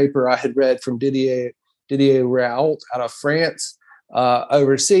from a paper I had read from Didier Raoult out of France,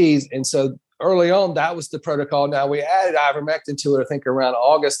 overseas. And so early on, that was the protocol. Now we added ivermectin to it, I think around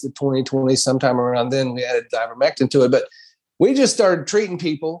August of 2020, sometime around then we added ivermectin to it. But we just started treating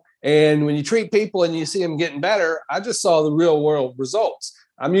people. And when you treat people and you see them getting better, I just saw the real world results.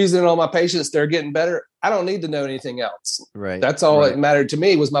 I'm using it on my patients. They're getting better. I don't need to know anything else. Right. That's all that mattered to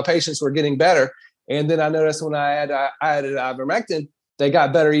me was my patients were getting better. And then I noticed when I added ivermectin, they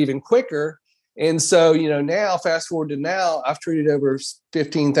got better even quicker. And so, now fast forward to now, I've treated over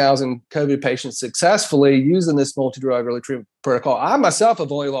 15,000 COVID patients successfully using this multi-drug early treatment protocol. I myself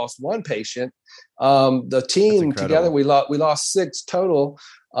have only lost one patient. The team together, we lost 6 total.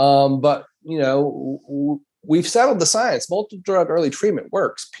 But we've settled the science. Multi-drug early treatment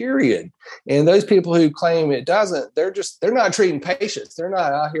works, period. And those people who claim it doesn't, they're not treating patients. They're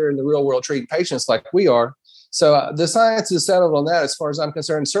not out here in the real world treating patients like we are. So the science is settled on that as far as I'm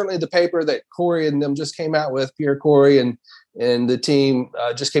concerned. Certainly the paper that Corey and them just came out with, Pierre Corey and the team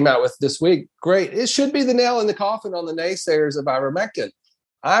just came out with this week, great. It should be the nail in the coffin on the naysayers of ivermectin.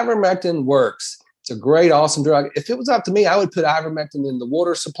 Ivermectin works. It's a great, awesome drug. If it was up to me, I would put ivermectin in the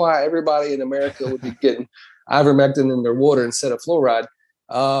water supply. Everybody in America would be getting ivermectin in their water instead of fluoride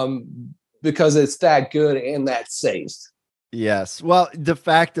because it's that good and that safe. Yes. Well, the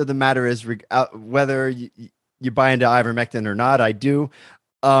fact of the matter is whether you buy into ivermectin or not, I do.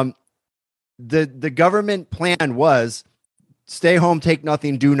 The government plan was stay home, take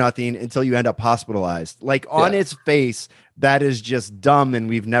nothing, do nothing until you end up hospitalized. Like on its face, that is just dumb. And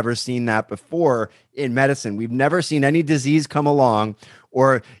we've never seen that before in medicine. We've never seen any disease come along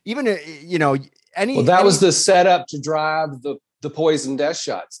or even, that was the setup to drive the poison death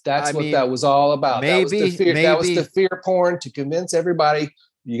shots. That's what that was all about. That was the fear porn to convince everybody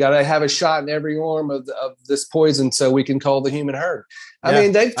you got to have a shot in every arm of this poison so we can call the human herd. I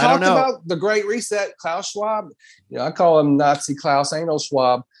mean, they've talked about the Great Reset. Klaus Schwab, I call him Nazi Klaus Anal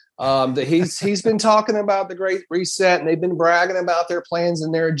Schwab. That he's been talking about the Great Reset, and they've been bragging about their plans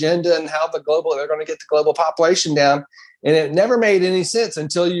and their agenda and how they're going to get the global population down. And it never made any sense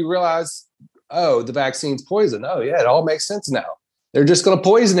until you realize, oh, the vaccine's poison. Oh yeah, it all makes sense now. They're just going to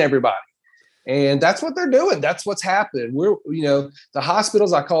poison everybody. And that's what they're doing. That's what's happening. The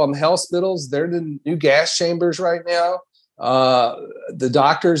hospitals, I call them hellspitals. They're the new gas chambers right now. The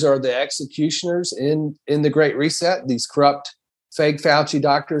doctors are the executioners in the Great Reset. These corrupt, fake Fauci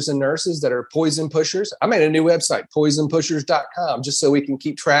doctors and nurses that are poison pushers. I made a new website, poisonpushers.com, just so we can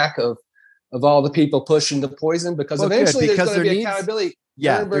keep track of all the people pushing the poison because eventually there's going to be accountability.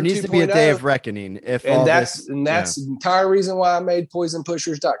 Yeah, there needs to be a day of reckoning. That's the entire reason why I made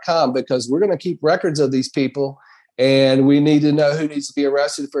poisonpushers.com, because we're going to keep records of these people and we need to know who needs to be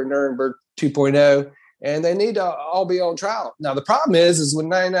arrested for Nuremberg 2.0, and they need to all be on trial. Now, the problem is when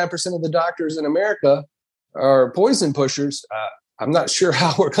 99% of the doctors in America are poison pushers, I'm not sure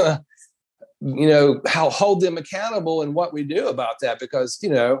how we're going to, how hold them accountable and what we do about that, because,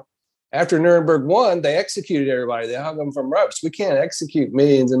 after Nuremberg 1, they executed everybody. They hung them from ropes. We can't execute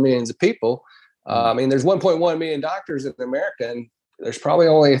millions and millions of people. There's 1.1 million doctors in America, and there's probably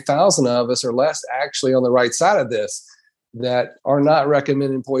only 1,000 of us or less actually on the right side of this that are not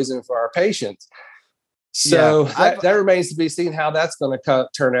recommending poison for our patients. So that remains to be seen how that's going to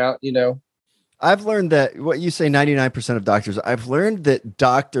turn out, I've learned that what you say, 99% of doctors, I've learned that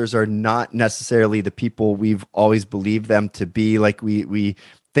doctors are not necessarily the people we've always believed them to be. Like we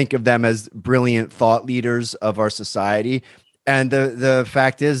think of them as brilliant thought leaders of our society. And the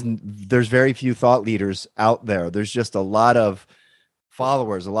fact is there's very few thought leaders out there. There's just a lot of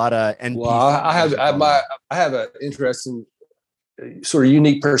followers, a lot of NPCs. Well, I have an interesting sort of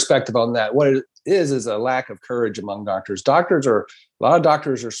unique perspective on that. What it is a lack of courage among doctors. A lot of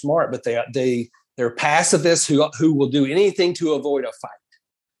doctors are smart, but they're pacifists who will do anything to avoid a fight.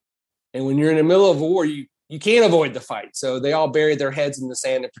 And when you're in the middle of a war, you can't avoid the fight. So they all bury their heads in the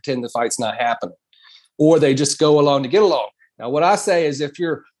sand and pretend the fight's not happening, or they just go along to get along. Now, what I say is, if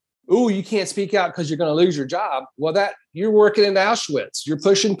you can't speak out because you're going to lose your job. Well, that you're working in Auschwitz. You're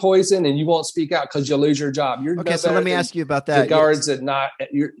pushing poison, and you won't speak out because you'll lose your job. You're okay. So let me ask you about that. The guards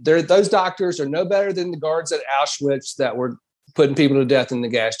those doctors are no better than the guards at Auschwitz that were putting people to death in the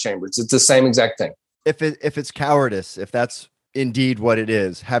gas chambers. It's the same exact thing. If it's cowardice, if that's indeed what it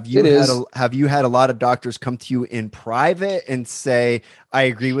is, have you had a lot of doctors come to you in private and say, I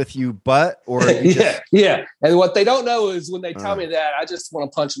agree with you, but, or yeah. And what they don't know is when they tell me that, I just want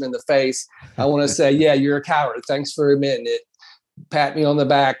to punch them in the face. I want to say, yeah, you're a coward. Thanks for admitting it. Pat me on the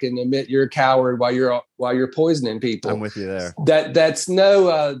back and admit you're a coward while you're poisoning people. I'm with you there.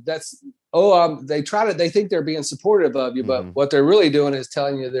 They think they're being supportive of you, but what they're really doing is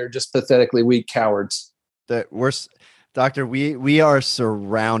telling you they're just pathetically weak cowards. Doctor, we are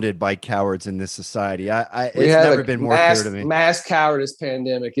surrounded by cowards in this society. It's never been more clear to me. Mass cowardice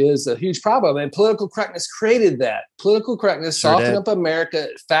pandemic is a huge problem, and political correctness created that. Political correctness softened up America,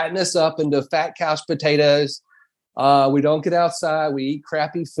 fattened us up into fat couch potatoes. We don't get outside. We eat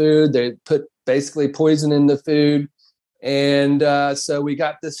crappy food. They put basically poison in the food, and so we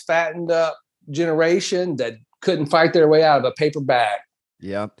got this fattened up generation that couldn't fight their way out of a paper bag.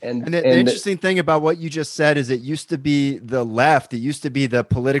 Yeah. And the interesting thing about what you just said is it used to be the left. It used to be the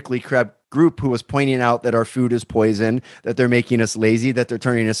politically correct group who was pointing out that our food is poison, that they're making us lazy, that they're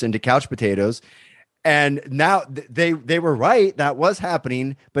turning us into couch potatoes. And now they were right. That was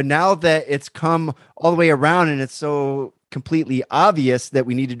happening. But now that it's come all the way around and it's so completely obvious that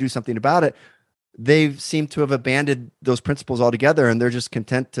we need to do something about it, they seem to have abandoned those principles altogether, and they're just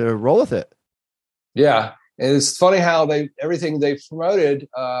content to roll with it. Yeah. And it's funny how everything they've promoted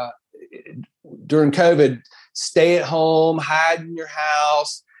during COVID, stay at home, hide in your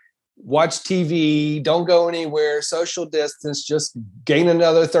house, watch TV, don't go anywhere, social distance, just gain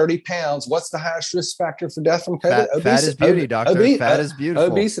another 30 pounds. What's the highest risk factor for death from COVID? Fat is beauty, doctor. Fat is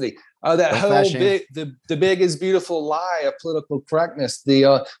beautiful. Obesity. That whole the big is beautiful lie of political correctness,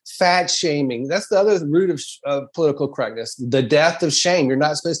 the fat shaming. That's the other root of political correctness, the death of shame. You're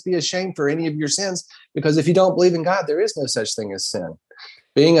not supposed to be ashamed for any of your sins, because if you don't believe in God, there is no such thing as sin.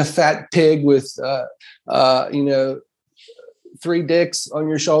 Being a fat pig with, 3 dicks on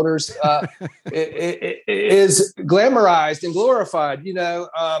your shoulders it is glamorized and glorified,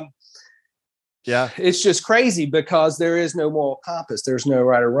 Yeah, it's just crazy because there is no moral compass. There's no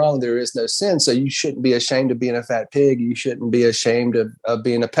right or wrong. There is no sin. So you shouldn't be ashamed of being a fat pig. You shouldn't be ashamed of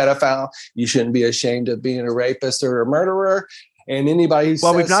being a pedophile. You shouldn't be ashamed of being a rapist or a murderer. And anybody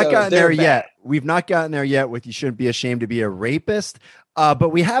who we've not gotten there yet. We've not gotten there yet with you shouldn't be ashamed to be a rapist.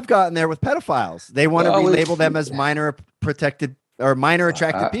 But we have gotten there with pedophiles. They want to relabel them as minor protected or minor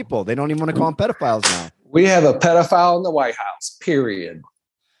attracted people. They don't even want to call them pedophiles now. We have a pedophile in the White House, period.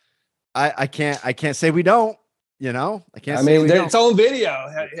 I can't say we don't, I can't say we don't. It's on video.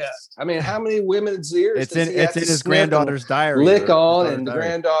 Yeah. I mean, how many women's ears? It's in his granddaughter's diary. Lick on, and the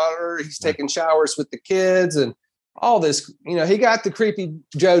granddaughter, he's taking showers with the kids and all this. He got the Creepy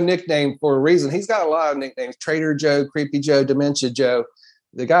Joe nickname for a reason. He's got a lot of nicknames: Trader Joe, Creepy Joe, Dementia Joe.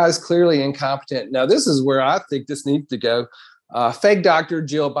 The guy's clearly incompetent. Now, this is where I think this needs to go. Fake Dr.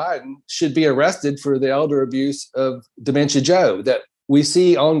 Jill Biden should be arrested for the elder abuse of Dementia Joe that we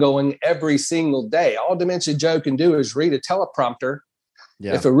see ongoing every single day. All Dementia Joe can do is read a teleprompter.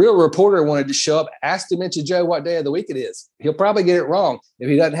 Yeah. If a real reporter wanted to show up, ask Dementia Joe what day of the week it is. He'll probably get it wrong. If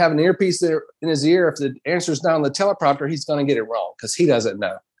he doesn't have an earpiece in his ear, if the answer's not on the teleprompter, he's going to get it wrong because he doesn't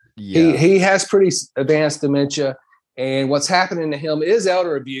know. Yeah. He has pretty advanced dementia, and what's happening to him is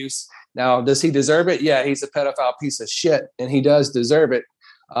elder abuse. Now, does he deserve it? Yeah, he's a pedophile piece of shit, and he does deserve it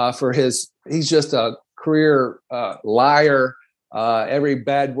he's just a career liar. Every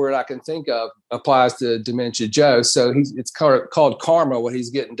bad word I can think of applies to Dementia Joe. So it's called karma, what he's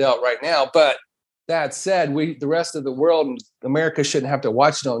getting dealt right now. But that said, the rest of the world and America shouldn't have to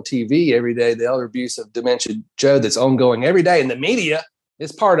watch it on TV every day. The elder abuse of Dementia Joe that's ongoing every day, and the media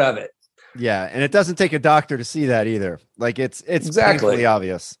is part of it. Yeah, and it doesn't take a doctor to see that either. Like it's exactly painfully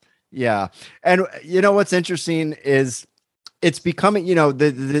obvious. Yeah. And you know, what's interesting is it's becoming,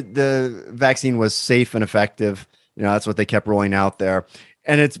 the vaccine was safe and effective. That's what they kept rolling out there.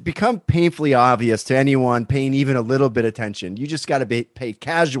 And it's become painfully obvious to anyone paying even a little bit of attention. You just got to pay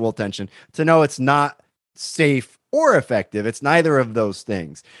casual attention to know it's not safe or effective. It's neither of those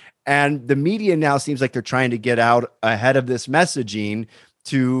things. And the media now seems like they're trying to get out ahead of this messaging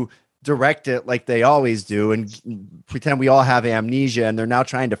to direct it like they always do and pretend we all have amnesia. And they're now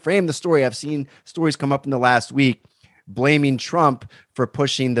trying to frame the story. I've seen stories come up in the last week blaming Trump for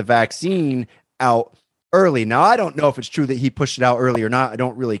pushing the vaccine out early. Now, I don't know if it's true that he pushed it out early or not. I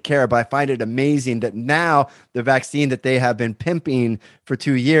don't really care, but I find it amazing that now the vaccine that they have been pimping for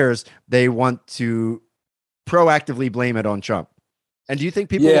 2 years, they want to proactively blame it on Trump. And do you think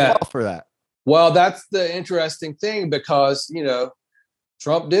people will fall for that? Well, that's the interesting thing because,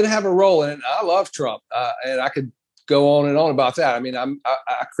 Trump did have a role in it. I love Trump, and I could go on and on about that. I mean,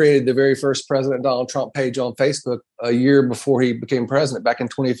 I created the very first President Donald Trump page on Facebook a year before he became president back in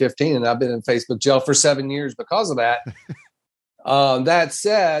 2015. And I've been in Facebook jail for 7 years because of that. That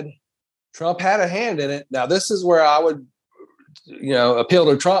said, Trump had a hand in it. Now, this is where I would, appeal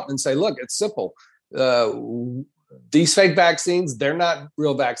to Trump and say, look, it's simple. These fake vaccines, they're not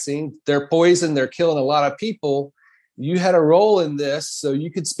real vaccines. They're poison. They're killing a lot of people. You had a role in this, so you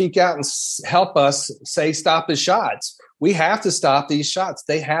could speak out and help us say, stop the shots. We have to stop these shots.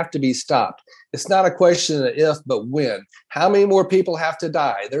 They have to be stopped. It's not a question of if, but when. How many more people have to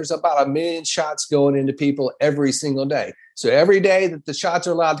die? There's about 1 million shots going into people every single day. So every day that the shots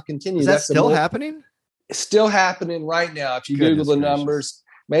are allowed to continue. Is that still happening? It's still happening right now. If you Google the numbers,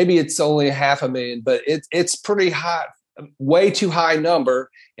 maybe it's only 500,000, but it's pretty hot. Way too high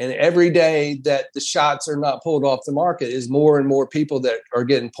number, and every day that the shots are not pulled off the market is more and more people that are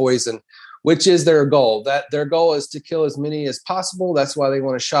getting poisoned, which is their goal. That their goal is to kill as many as possible. That's why they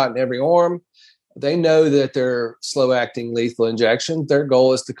want a shot in every arm. They know that they're slow-acting lethal injections. Their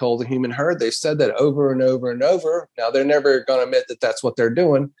goal is to cull the human herd. They've said that over and over and over. Now, they're never going to admit that that's what they're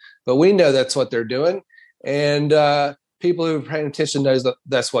doing, but we know that's what they're doing. And people who are paying attention knows that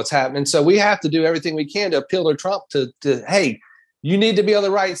that's what's happening. So we have to do everything we can to appeal to Trump to hey, you need to be on the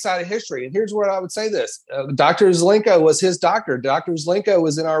right side of history. And here's where I would say this. Dr. Zelenko was his doctor. Dr. Zelenko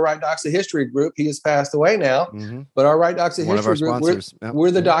was in our Right Docs of History group. He has passed away now. Mm-hmm. But our Right Docs of History group, we're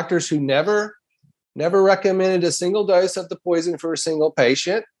the doctors who never recommended a single dose of the poison for a single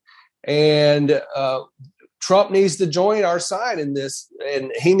patient. And Trump needs to join our side in this,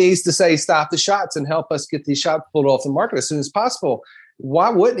 and he needs to say, stop the shots and help us get these shots pulled off the market as soon as possible.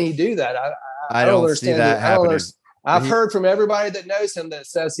 Why wouldn't he do that? I don't understand. See that happening. I've heard from everybody that knows him that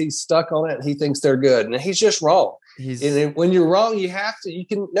says he's stuck on it and he thinks they're good. And he's just wrong. And when you're wrong,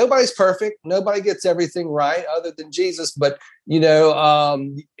 nobody's perfect. Nobody gets everything right other than Jesus. But,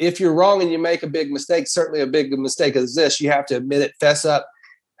 if you're wrong and you make a big mistake, certainly a big mistake is this, you have to admit it, fess up.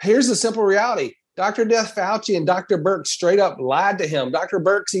 Here's the simple reality. Dr. Death Fauci and Dr. Birx straight up lied to him. Dr.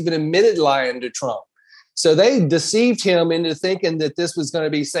 Birx even admitted lying to Trump. So they deceived him into thinking that this was going to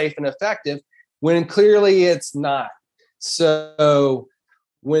be safe and effective when clearly it's not. So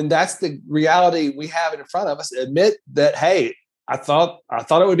when that's the reality we have in front of us, admit that, hey, I thought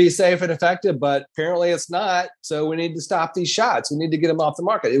it would be safe and effective, but apparently it's not. So we need to stop these shots. We need to get them off the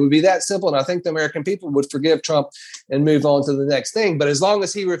market. It would be that simple. And I think the American people would forgive Trump and move on to the next thing. But as long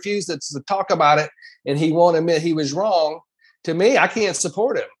as he refuses to talk about it and he won't admit he was wrong, to me, I can't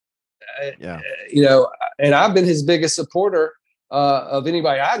support him. And I've been his biggest supporter of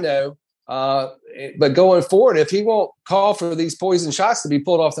anybody I know. But going forward, if he won't call for these poison shots to be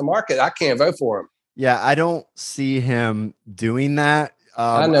pulled off the market, I can't vote for him. Yeah, I don't see him doing that.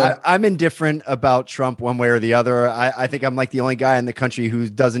 I know. I'm indifferent about Trump one way or the other. I think I'm like the only guy in the country who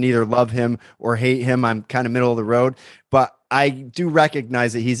doesn't either love him or hate him. I'm kind of middle of the road, but I do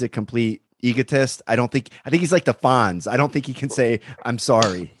recognize that he's a complete egotist. I think he's like the Fonz. I don't think he can say, I'm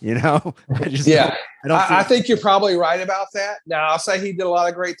sorry, I think you're probably right about that. Now, I'll say he did a lot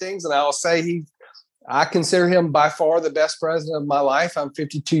of great things, and I'll say I consider him by far the best president of my life. I'm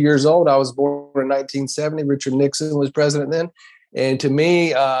 52 years old. I was born in 1970. Richard Nixon was president then. And to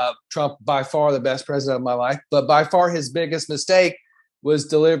me, Trump, by far the best president of my life. But by far his biggest mistake was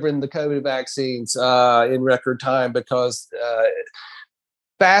delivering the COVID vaccines in record time, because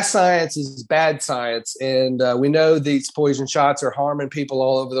fast science is bad science. And we know these poison shots are harming people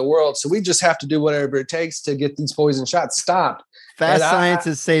all over the world. So we just have to do whatever it takes to get these poison shots stopped. Fast science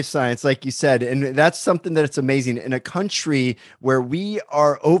is safe science, like you said. And that's something that's amazing in a country where we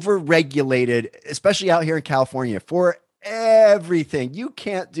are over-regulated, especially out here in California, for everything. You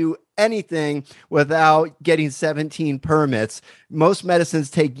can't do anything without getting 17 permits. Most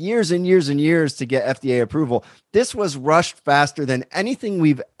medicines take years and years and years to get FDA approval. This was rushed faster than anything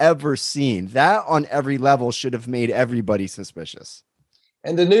we've ever seen. That on every level should have made everybody suspicious.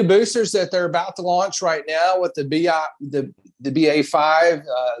 And the new boosters that they're about to launch right now with the BA5,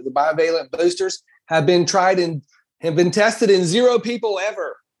 the bivalent boosters, have been tried and have been tested in 0 people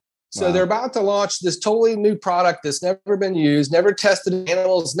ever. So They're about to launch this totally new product that's never been used, never tested in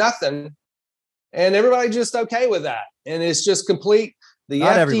animals, nothing. And everybody just okay with that. And it's just complete. The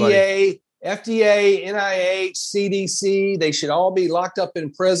Not FDA, NIH, CDC, they should all be locked up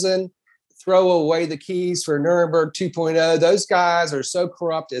in prison. Throw away the keys for Nuremberg 2.0. Those guys are so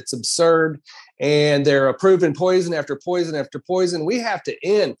corrupt, it's absurd. And they're approving poison after poison after poison. We have to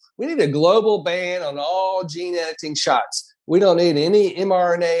end. We need a global ban on all gene editing shots. We don't need any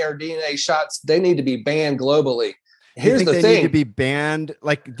mRNA or DNA shots. They need to be banned globally. Here's the thing. They need to be banned,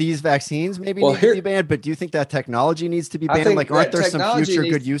 like these vaccines maybe need to be banned, but do you think that technology needs to be banned? Like, aren't there some future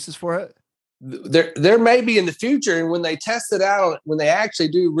good uses for it? There may be in the future, and when they test it out, when they actually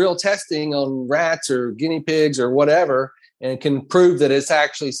do real testing on rats or guinea pigs or whatever, and can prove that it's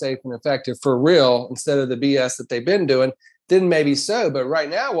actually safe and effective for real instead of the BS that they've been doing, then maybe so. But right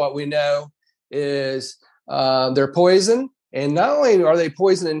now, what we know is they're poison. And not only are they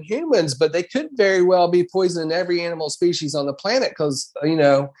poisoning humans, but they could very well be poisoning every animal species on the planet because,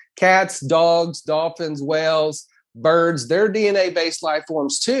 cats, dogs, dolphins, whales, birds, they're DNA-based life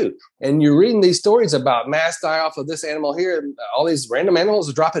forms too. And you're reading these stories about mass die-off of this animal here. All these random animals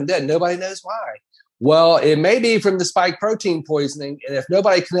are dropping dead. Nobody knows why. Well, it may be from the spike protein poisoning. And if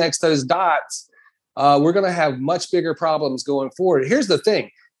nobody connects those dots, we're going to have much bigger problems going forward. Here's the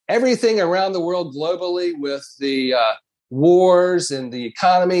thing. Everything around the world globally with the wars and the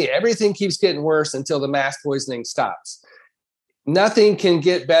economy, everything keeps getting worse until the mass poisoning stops. Nothing can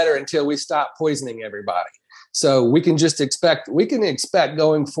get better until we stop poisoning everybody. So we can expect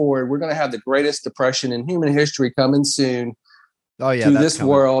going forward, we're going to have the greatest depression in human history coming soon to this coming.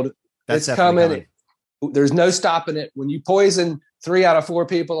 World. It's coming. There's no stopping it. When you poison 3 out of 4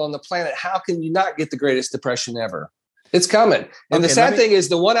 people on the planet, how can you not get the greatest depression ever? It's coming. And the sad thing is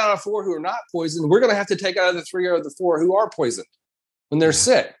the 1 out of 4 who are not poisoned, we're going to have to take out the 3 or the 4 who are poisoned when they're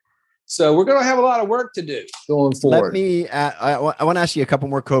sick. So we're going to have a lot of work to do going forward. I want to ask you a couple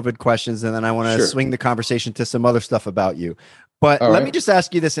more COVID questions, and then I want to swing the conversation to some other stuff about you. But let me just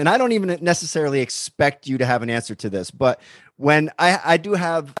ask you this, and I don't even necessarily expect you to have an answer to this, but when I do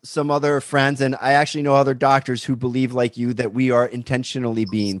have some other friends, and I actually know other doctors who believe like you that we are intentionally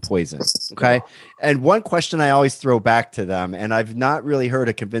being poisoned. Okay. And one question I always throw back to them, and I've not really heard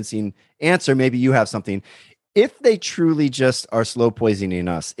a convincing answer. Maybe you have something. If they truly just are slow poisoning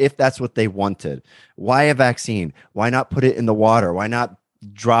us, if that's what they wanted, why a vaccine? Why not put it in the water? Why not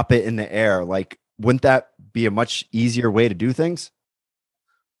drop it in the air? Like, wouldn't that be a much easier way to do things?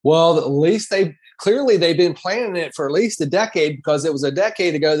 Well, at least they've been planning it for at least a decade, because it was a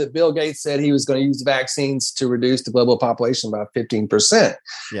decade ago that Bill Gates said he was going to use vaccines to reduce the global population by 15%.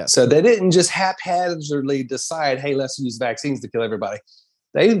 Yeah. So they didn't just haphazardly decide, hey, let's use vaccines to kill everybody.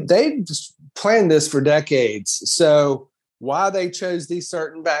 They just planned this for decades. So why they chose these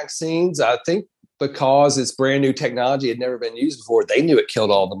certain vaccines, I think because it's brand new technology, had never been used before. They knew it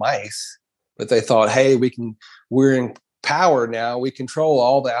killed all the mice, but they thought, hey, we're in power now. We control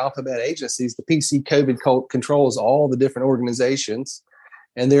all the alphabet agencies. The PC COVID controls all the different organizations,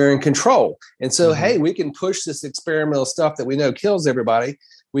 and they're in control. And so, hey, we can push this experimental stuff that we know kills everybody.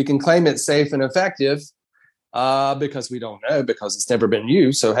 We can claim it's safe and effective because we don't know, because it's never been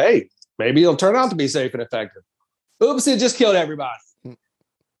used. So, hey, maybe it'll turn out to be safe and effective. Oops, it just killed everybody.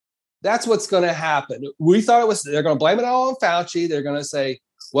 That's what's going to happen. They're going to blame it all on Fauci. They're going to say,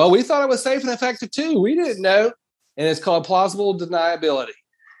 well, we thought it was safe and effective too. We didn't know. And it's called plausible deniability.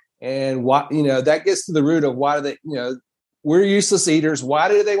 And that gets to the root of why do they, we're useless eaters. Why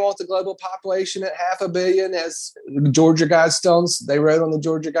do they want the global population at 500 million, as Georgia Guidestones, they wrote on the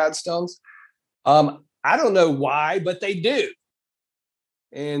Georgia Guidestones? I don't know why, but they do.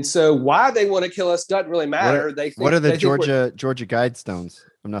 And so why they want to kill us doesn't really matter. What are the Georgia Guidestones?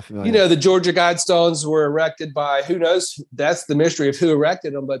 I'm not familiar. The Georgia Guidestones were erected by, who knows? That's the mystery of who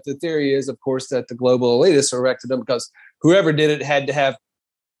erected them. But the theory is, of course, that the global elitists erected them because whoever did it had to have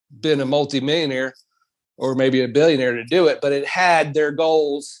been a multimillionaire or maybe a billionaire to do it. But it had their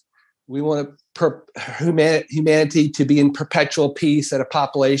goals. We want humanity to be in perpetual peace at a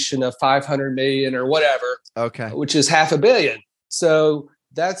population of 500 million or whatever. Okay, which is 500 million. So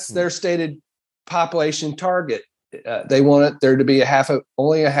that's their stated population target. They want there to be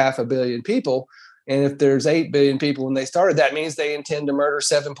only a 500 million people. And if there's 8 billion people when they started, that means they intend to murder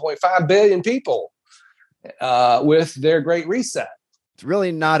 7.5 billion people with their Great Reset. It's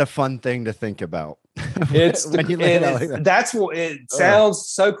really not a fun thing to think about. That's what it sounds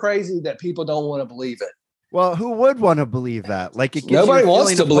so crazy that people don't want to believe it. Well, who would want to believe that? Like, it gives nobody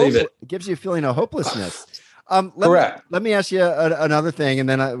wants to believe it. It gives you a feeling of hopelessness. Correct. Let me ask you another thing, and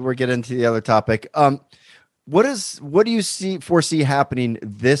then we'll get into the other topic. What do you foresee happening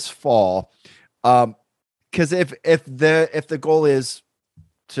this fall? Because if the goal is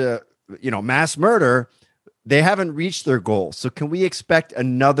to mass murder, they haven't reached their goal. So can we expect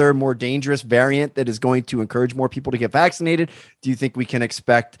another more dangerous variant that is going to encourage more people to get vaccinated? Do you think we can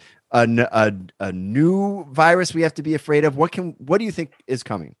expect a new virus we have to be afraid of? What do you think is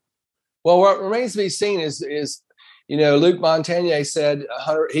coming? Well, what remains to be seen is Luc Montagnier said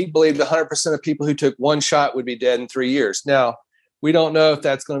he believed 100% of people who took one shot would be dead in 3 years. Now, we don't know if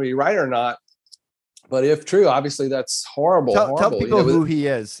that's going to be right or not, but if true, obviously that's horrible. Tell people who he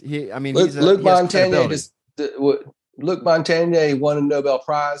is. Luc Montagnier Luc Montagnier won a Nobel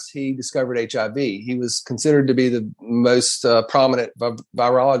Prize. He discovered HIV. He was considered to be the most prominent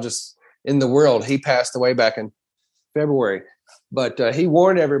virologist in the world. He passed away back in February, but he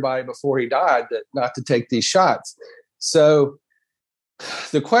warned everybody before he died that not to take these shots. So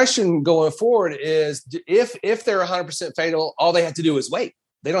the question going forward is, if they're 100% fatal, all they have to do is wait.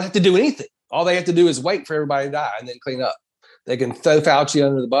 They don't have to do anything. All they have to do is wait for everybody to die and then clean up. They can throw Fauci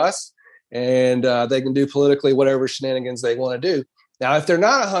under the bus, and they can do politically whatever shenanigans they want to do. Now, if they're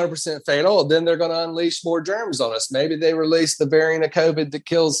not 100% fatal, then they're going to unleash more germs on us. Maybe they release the variant of COVID that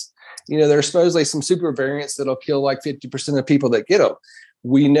kills, there's supposedly some super variants that'll kill like 50% of people that get them.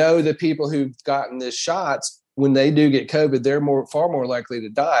 We know that people who've gotten these shots, when they do get COVID, they're far more likely to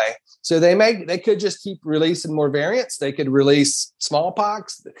die. So they could just keep releasing more variants. They could release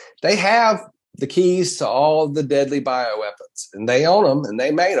smallpox. They have the keys to all the deadly bioweapons, and they own them, and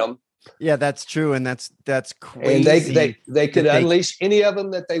they made them. Yeah, that's true, and that's crazy. And they could unleash any of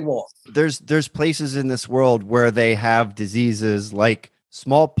them that they want. There's places in this world where they have diseases like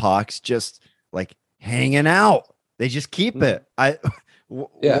smallpox just like hanging out. They just keep it.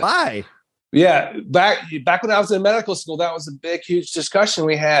 Why? Yeah, back when I was in medical school, that was a big, huge discussion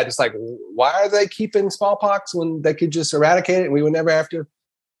we had. It's like, why are they keeping smallpox when they could just eradicate it and we would never have to?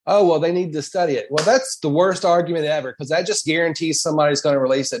 Oh, well, they need to study it. Well, that's the worst argument ever, because that just guarantees somebody's going to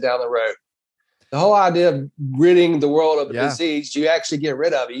release it down the road. The whole idea of ridding the world of a disease, you actually get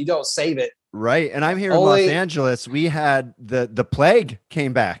rid of it. You don't save it. Right. And I'm here in Los Angeles. We had the plague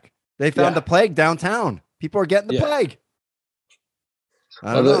came back. They found the plague downtown. People are getting the plague.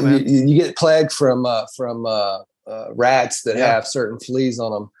 I don't know, man. You get plague from rats that have certain fleas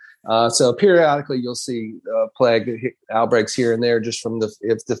on them. So periodically you'll see plague outbreaks here and there just from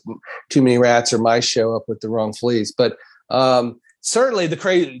if too many rats or mice show up with the wrong fleas. But certainly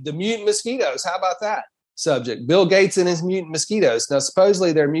the mutant mosquitoes. How about that subject? Bill Gates and his mutant mosquitoes. Now,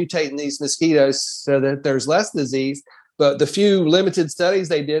 supposedly they're mutating these mosquitoes so that there's less disease. But the few limited studies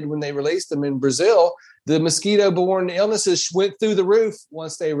they did when they released them in Brazil, the mosquito-borne illnesses went through the roof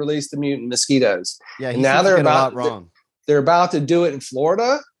once they released the mutant mosquitoes. Yeah, and now they're about to do it in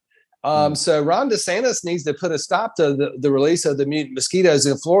Florida. So Ron DeSantis needs to put a stop to the release of the mutant mosquitoes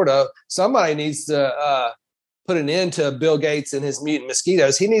in Florida. Somebody needs to put an end to Bill Gates and his mutant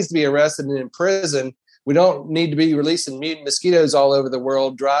mosquitoes. He needs to be arrested and in prison. We don't need to be releasing mutant mosquitoes all over the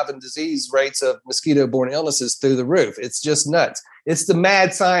world, driving disease rates of mosquito-borne illnesses through the roof. It's just nuts. It's the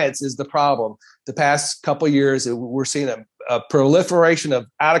mad science is the problem. The past couple of years, we're seeing a proliferation of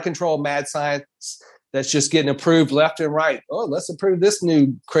out-of-control mad science that's just getting approved left and right. Oh, let's approve this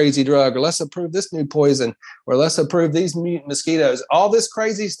new crazy drug, or let's approve this new poison, or let's approve these mutant mosquitoes. All this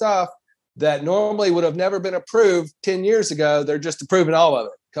crazy stuff that normally would have never been approved 10 years ago, they're just approving all of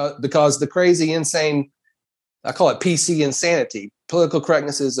it because the crazy, insane, I call it PC insanity. Political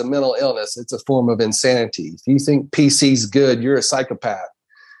correctness is a mental illness. It's a form of insanity. If you think PC is good, you're a psychopath.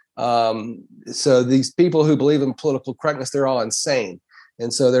 So these people who believe in political correctness, they're all insane.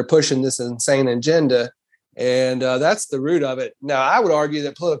 And so they're pushing this insane agenda, and that's the root of it. Now, I would argue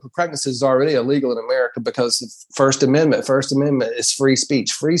that political correctness is already illegal in America because of First Amendment. First Amendment is free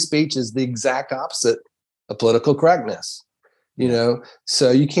speech. Free speech is the exact opposite of political correctness. So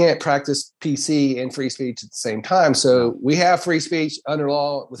you can't practice PC and free speech at the same time. So we have free speech under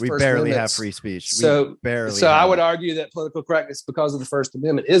law with First Amendment. We barely have free speech. So I would argue that political correctness, because of the First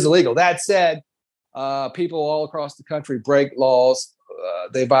Amendment, is illegal. That said, people all across the country break laws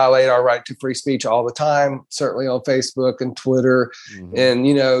they violate our right to free speech all the time, certainly on Facebook and Twitter. Mm-hmm. And,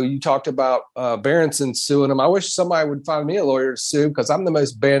 you talked about Berenson suing them. I wish somebody would find me a lawyer to sue, because I'm the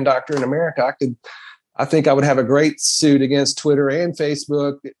most banned doctor in America. I think I would have a great suit against Twitter and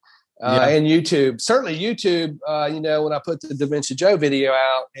Facebook and YouTube. Certainly YouTube, when I put the Dementia Joe video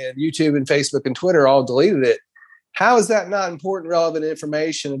out, and YouTube and Facebook and Twitter all deleted it. How is that not important, relevant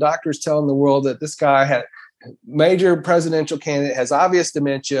information? A doctor's telling the world that this guy had major presidential candidate has obvious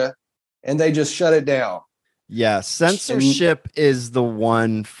dementia, and they just shut it down. Yeah, censorship is the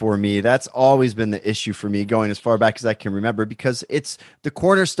one for me. That's always been the issue for me, going as far back as I can remember, because it's the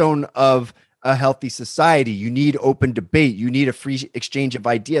cornerstone of a healthy society. You need open debate. You need a free exchange of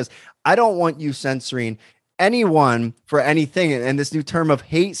ideas. I don't want you censoring anyone for anything. And this new term of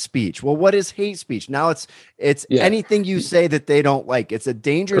hate speech. Well, what is hate speech? Now it's anything you say that they don't like. It's a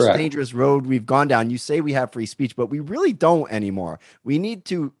dangerous road we've gone down. You say we have free speech, but we really don't anymore. We need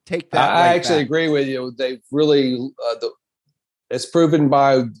to take that. I actually agree with you. They've really, it's proven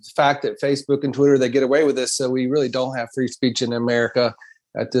by the fact that Facebook and Twitter, they get away with this. So we really don't have free speech in America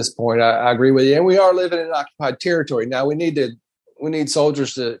at this point. I agree with you. And we are living in occupied territory. Now we need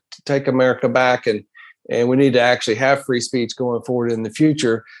soldiers to take America back, and we need to actually have free speech going forward in the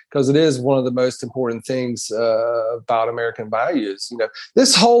future, because it is one of the most important things about American values.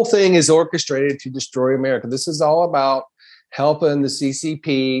 This whole thing is orchestrated to destroy America. This is all about helping the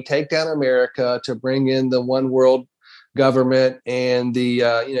CCP take down America, to bring in the one world government and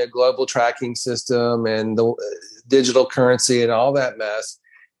the global tracking system and the digital currency and all that mess.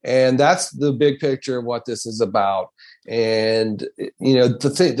 And that's the big picture of what this is about. And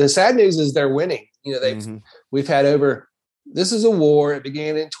the sad news is they're winning. We've had this is a war. It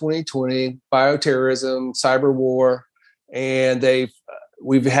began in 2020, bioterrorism, cyber war, and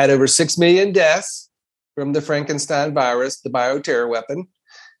we've had over 6 million deaths from the Frankenstein virus, the bioterror weapon,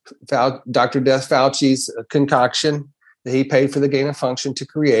 Dr. Death Fauci's concoction that he paid for the gain of function to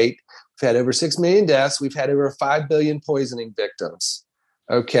create. We've had over 6 million deaths. We've had over 5 billion poisoning victims.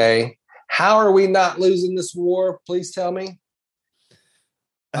 Okay. How are we not losing this war? Please tell me.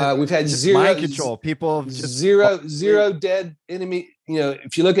 We've had zero mind control. People zero dead enemy.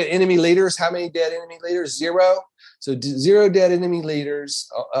 If you look at enemy leaders, how many dead enemy leaders? Zero. So zero dead enemy leaders.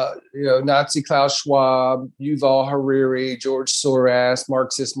 Nazi Klaus Schwab, Yuval Harari, George Soros,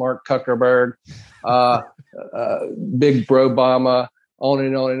 Marxist Mark Zuckerberg, Big Bro Obama, on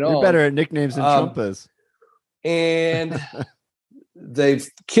and on and on. You're better at nicknames than Trump is. And they've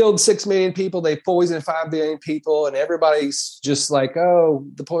killed 6 million people. They've poisoned 5 billion people, and everybody's just like, "Oh,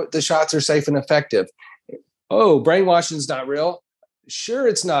 the shots are safe and effective." Oh, brainwashing is not real. Sure,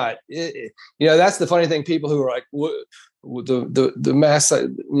 it's not. That's the funny thing. People who are like, the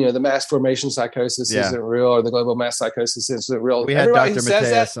mass formation psychosis isn't real, or the global mass psychosis isn't real. We had Dr.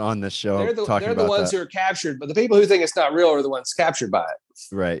 Mateus on this show talking about that. They're the ones who are captured, but the people who think it's not real are the ones captured by it.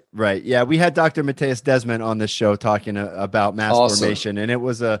 Right. Yeah, we had Dr. Mateus Desmond on this show talking about mass formation, and it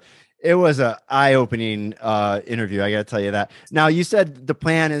was a eye-opening interview. I got to tell you that. Now, you said the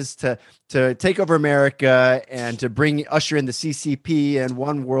plan is to take over America and to usher in the CCP and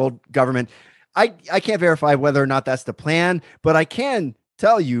one world government. I can't verify whether or not that's the plan, but I can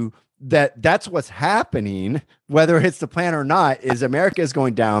tell you that that's what's happening, whether it's the plan or not, is America is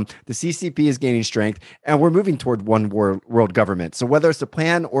going down, the CCP is gaining strength, and we're moving toward one world government. So whether it's the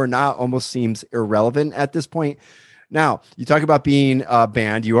plan or not almost seems irrelevant at this point. Now, you talk about being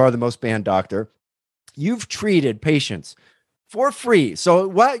banned. You are the most banned doctor. You've treated patients for free. So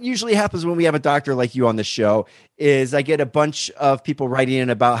what usually happens when we have a doctor like you on the show is I get a bunch of people writing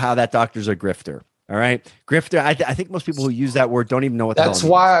in about how that doctor's a grifter. All right. Grifter. I think most people who use that word don't even know what that's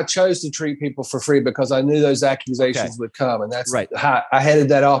why I chose to treat people for free, because I knew those accusations would come. And that's right. How I headed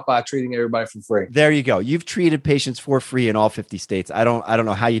that off by treating everybody for free. There you go. You've treated patients for free in all 50 states. I don't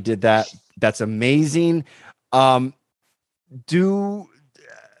know how you did that. That's amazing.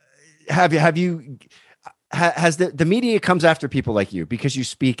 Has the media comes after people like you because you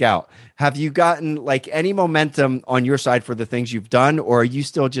speak out? Have you gotten like any momentum on your side for the things you've done, or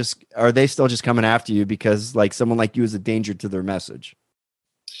are they still just coming after you because like someone like you is a danger to their message?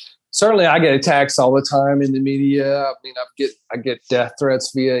 Certainly, I get attacks all the time in the media. I mean, I get death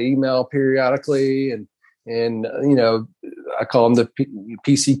threats via email periodically, and I call them the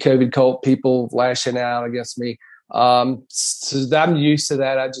PC COVID cult, people lashing out against me. So I'm used to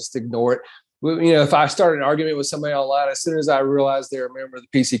that. I just ignore it. If I start an argument with somebody online, as soon as I realize they're a member of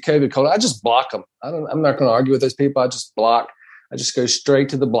the PC COVID code, I just block them. I'm not going to argue with those people. I just block. I just go straight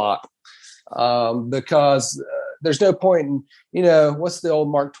to the block because there's no point in, what's the old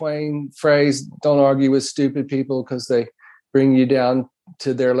Mark Twain phrase? Don't argue with stupid people because they bring you down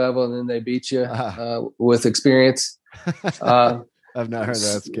to their level, and then they beat you with experience. I've not heard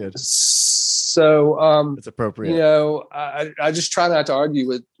that. That's good. So it's appropriate. You know, I just try not to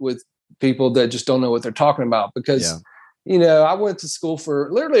argue with people that just don't know what they're talking about, because you know, I went to school for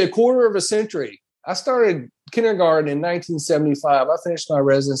literally a quarter of a century. I started kindergarten in 1975. I finished my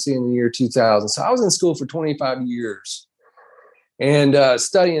residency in the year 2000. So I was in school for 25 years and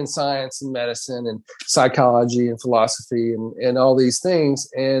studying science and medicine and psychology and philosophy and all these things.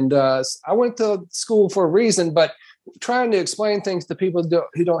 And I went to school for a reason, but trying to explain things to people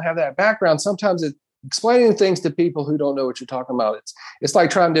who don't have that background, sometimes explaining things to people who don't know what you're talking about. It's like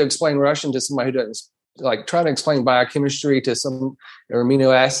trying to explain Russian to somebody who doesn't, like trying to explain biochemistry to some or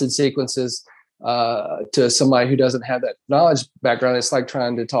amino acid sequences to somebody who doesn't have that knowledge background. It's like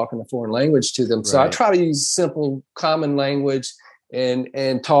trying to talk in a foreign language to them. Right. So I try to use simple, common language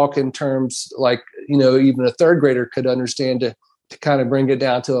and talk in terms like, you know, even a third grader could understand to kind of bring it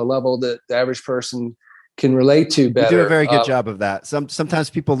down to a level that the average person can relate to better. You do a very good job of that. Sometimes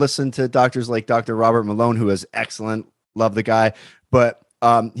people listen to doctors like Dr. Robert Malone, who is excellent. Love the guy. But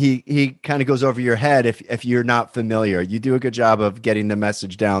he kind of goes over your head if you're not familiar. You do a good job of getting the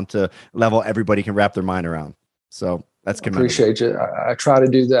message down to level everybody can wrap their mind around. So that's commendable. Appreciate you. I try to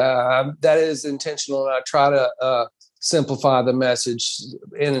do that. That is intentional. And I try to simplify the message.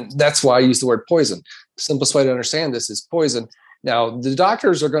 And that's why I use the word poison. The simplest way to understand this is poison. Now, the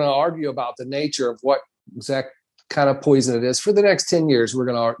doctors are going to argue about the nature of what exact kind of poison it is. For the next 10 years,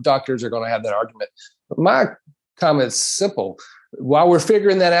 doctors are going to have that argument. But my comment's simple. While we're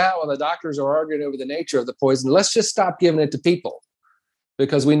figuring that out, while the doctors are arguing over the nature of the poison, let's just stop giving it to people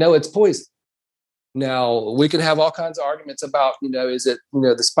because we know it's poison. Now, we can have all kinds of arguments about, you know, is it, you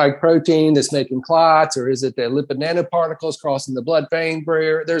know, the spike protein that's making clots, or is it the lipid nanoparticles crossing the blood-brain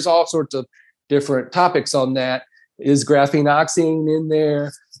barrier? There's all sorts of different topics on that. Is graphene in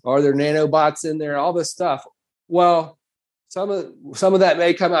there? Are there nanobots in there? All this stuff. Well, some of that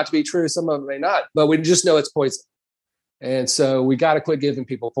may come out to be true. Some of it may not, but we just know it's poison. And so we got to quit giving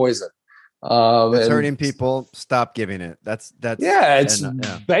people poison. It's hurting people. Stop giving it. That's it's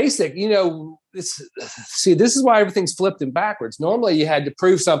basic. You know, this is why everything's flipped and backwards. Normally you had to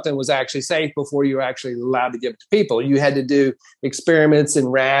prove something was actually safe before you were actually allowed to give it to people. You had to do experiments in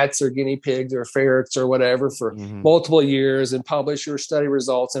rats or guinea pigs or ferrets or whatever for multiple years and publish your study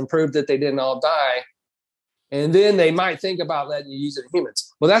results and prove that they didn't all die. And then they might think about letting you use it in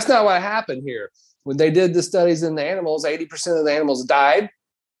humans. Well, that's not what happened here. When they did the studies in the animals, 80% of the animals died.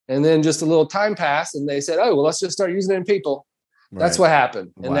 And then just a little time passed and they said, oh, well, let's just start using it in people. Right. That's what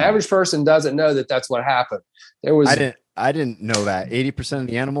happened. And the average person doesn't know that that's what happened. I didn't know that 80% of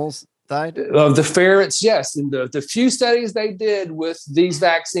the animals died of the ferrets. Yes. And the few studies they did with these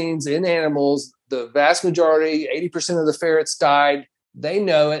vaccines in animals, the vast majority, 80% of the ferrets died. They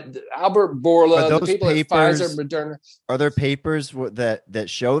know it. Albert Bourla, the people at Pfizer, Moderna. Are there papers that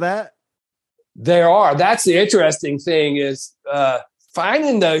show that? There are. That's the interesting thing is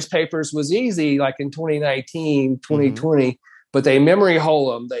finding those papers was easy, like in 2019, 2020, but they memory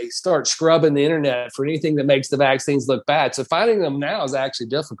hole them. They start scrubbing the internet for anything that makes the vaccines look bad. So finding them now is actually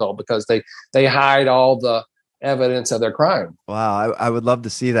difficult because they hide all the evidence of their crime. Wow. I would love to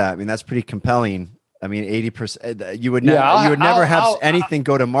see that. I mean, that's pretty compelling. I mean, 80%, you would never have anything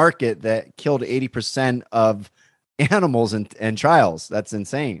go to market that killed 80% of animals in trials. That's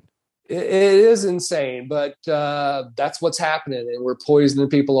insane. It is insane, but that's what's happening. And we're poisoning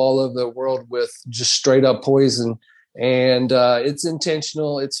people all over the world with just straight up poison. And it's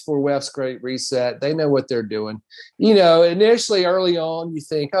intentional. It's for WEF's Great Reset. They know what they're doing. You know, initially early on, you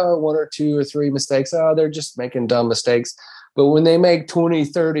think, oh, 1 or 2 or 3 mistakes. Oh, they're just making dumb mistakes. But when they make 20,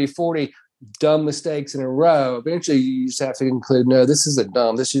 30, 40 dumb mistakes in a row, eventually you just have to conclude, no, this isn't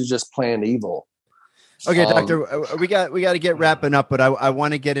dumb. This is just planned evil. Okay, Doctor, we got to get wrapping up, but I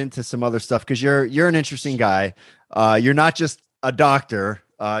want to get into some other stuff because you're an interesting guy. You're not just a doctor.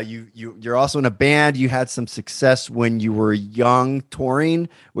 You're also in a band. You had some success when you were young touring,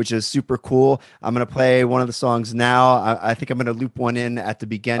 which is super cool. I'm going to play one of the songs now. I think I'm going to loop one in at the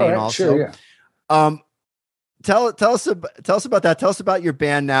beginning also. Sure, yeah. Tell us about that. Tell us about your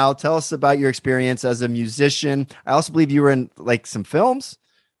band now. Tell us about your experience as a musician. I also believe you were in like some films.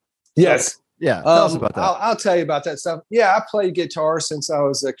 Yes. Yeah, tell us about that. I'll tell you about that stuff. Yeah, I played guitar since I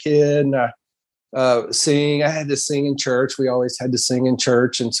was a kid. And sing. I had to sing in church. We always had to sing in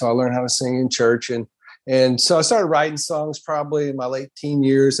church, and so I learned how to sing in church. And so I started writing songs probably in my late teen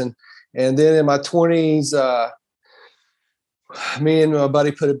years, and then in my 20s, Me and my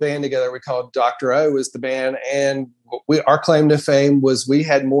buddy put a band together. We called Dr. O was the band. And our claim to fame was we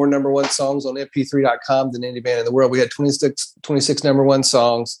had more number one songs on mp3.com than any band in the world. We had 26 number one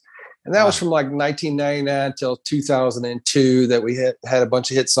songs. And that was from like 1999 till 2002 that we had a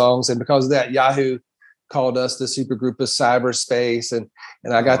bunch of hit songs. And because of that, Yahoo called us the super group of cyberspace. And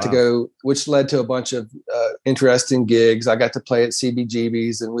I got to go, which led to a bunch of interesting gigs. I got to play at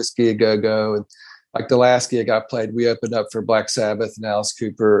CBGB's and Whiskey A Go-Go. And like the last gig I played, we opened up for Black Sabbath and Alice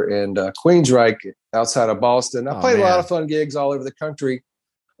Cooper and Queensryche outside of Boston. I played a lot of fun gigs all over the country.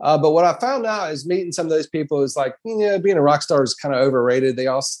 But what I found out is meeting some of those people is like, being a rock star is kind of overrated. They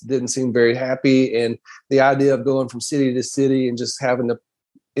all didn't seem very happy. And the idea of going from city to city and just having to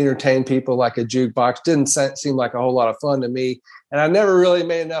entertain people like a jukebox didn't seem like a whole lot of fun to me. And I never really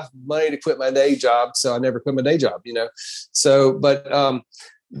made enough money to quit my day job. So I never quit my day job, So, but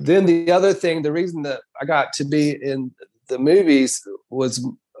then the other thing, the reason that I got to be in the movies was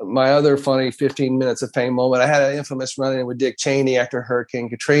my other funny 15 minutes of fame moment. I had an infamous run-in with Dick Cheney after Hurricane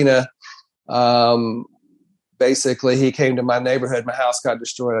Katrina. Basically, he came to my neighborhood. My house got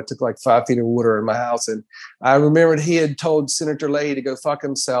destroyed. I took like 5 feet of water in my house. And I remembered he had told Senator Leahy to go fuck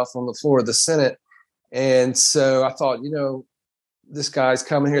himself on the floor of the Senate. And so I thought, this guy's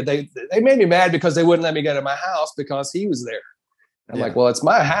coming here. They made me mad because they wouldn't let me go to my house because he was there. I'm like, well, it's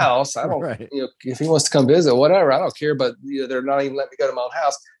my house. I don't, if he wants to come visit, whatever, I don't care. But they're not even letting me go to my own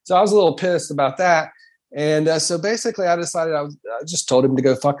house. So I was a little pissed about that. And so basically, I decided I just told him to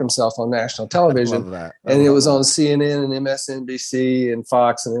go fuck himself on national television. And it was on CNN and MSNBC and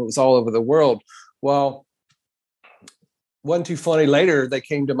Fox, and it was all over the world. Well, wasn't too funny. Later, they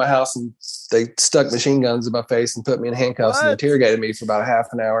came to my house and they stuck machine guns in my face and put me in handcuffs and interrogated me for about a half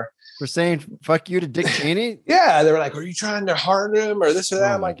an hour. For saying fuck you to Dick Cheney? Yeah, they were like, "Are you trying to harm him or this or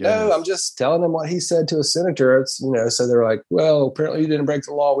that?" I'm like, goodness. "No, I'm just telling him what he said to a senator." It's so they're like, "Well, apparently you didn't break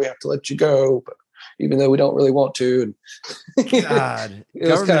the law. We have to let you go, but even though we don't really want to." And God,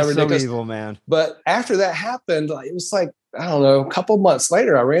 it was kind of ridiculous, so evil, man. But after that happened, it was like I don't know, a couple months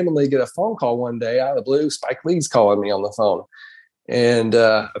later, I randomly get a phone call one day out of the blue. Spike Lee's calling me on the phone, and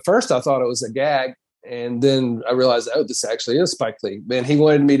at first I thought it was a gag. And then I realized, this actually is Spike Lee. Man, he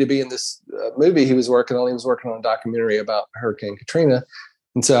wanted me to be in this movie he was working on. He was working on a documentary about Hurricane Katrina.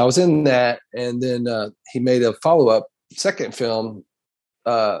 And so I was in that. And then he made a follow-up second film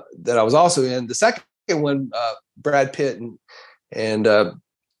that I was also in. The second one, Brad Pitt and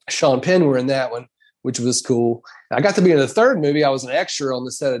Sean Penn were in that one, which was cool. I got to be in the third movie. I was an extra on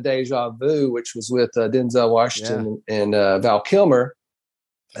the set of Deja Vu, which was with Denzel Washington and Val Kilmer.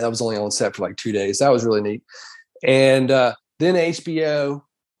 I was only on set for like 2 days. That was really neat. And then HBO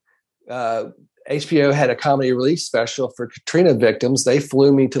had a comedy relief special for Katrina victims. They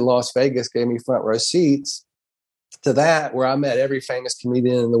flew me to Las Vegas, gave me front row seats to that, where I met every famous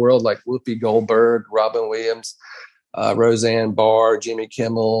comedian in the world, like Whoopi Goldberg, Robin Williams, Roseanne Barr, Jimmy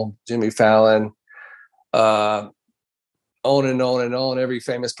Kimmel, Jimmy Fallon, on and on and on. Every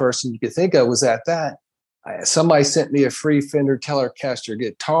famous person you could think of was at that. Somebody sent me a free Fender Telecaster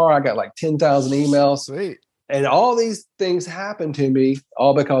guitar. I got like 10,000 emails. Sweet. And all these things happened to me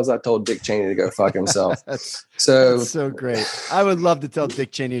all because I told Dick Cheney to go fuck himself. That's so great. I would love to tell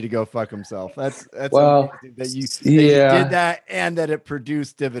Dick Cheney to go fuck himself. That's well, that you did that and that it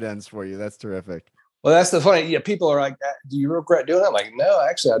produced dividends for you. That's terrific. Well, that's the funny. Yeah, people are like, "Do you regret doing it?" I'm like, no,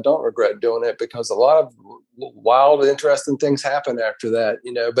 actually, I don't regret doing it because a lot of wild, interesting things happened after that.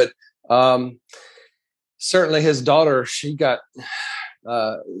 But certainly his daughter, she got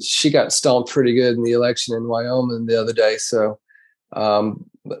stomped pretty good in the election in Wyoming the other day. So at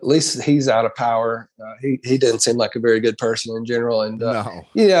least he's out of power. He didn't seem like a very good person in general. And no.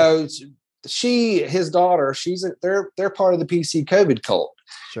 His daughter, they're part of the PC COVID cult.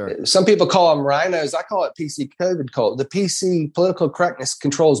 Sure. Some people call them rhinos. I call it PC COVID cult. The PC political correctness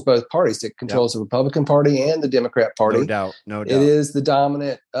controls both parties. It controls the Republican Party and the Democrat Party. No doubt. It is the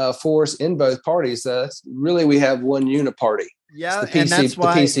dominant force in both parties. That's really, we have one uniparty. Yeah, PC, and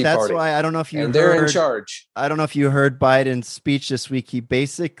that's why I don't know if you and they're in charge. I don't know if you heard Biden's speech this week. He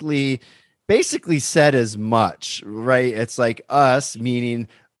basically said as much, right? It's like us, meaning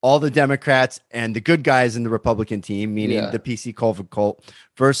all the Democrats and the good guys in the Republican team, meaning the PC COVID cult,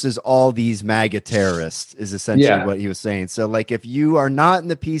 versus all these MAGA terrorists, is essentially what he was saying. So, like, if you are not in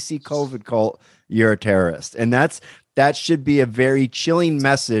the PC COVID cult, you're a terrorist, and that should be a very chilling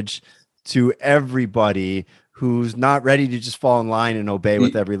message to everybody who's not ready to just fall in line and obey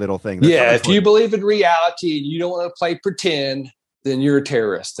with every little thing. If you believe in reality and you don't want to play pretend, then you're a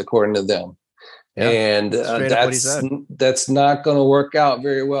terrorist, according to them. Yeah, and that's not going to work out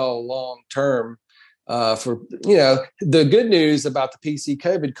very well long term. for the good news about the PC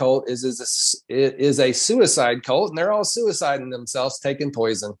COVID cult is it is a suicide cult, and they're all suiciding themselves, taking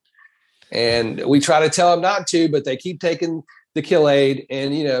poison. And we try to tell them not to, but they keep taking the kill aid.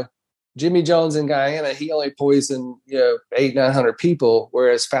 And Jimmy Jones in Guyana, he only poisoned 800-900 people,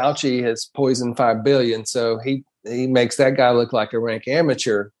 whereas Fauci has poisoned 5 billion. So he makes that guy look like a rank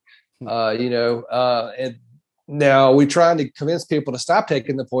amateur. And now we're trying to convince people to stop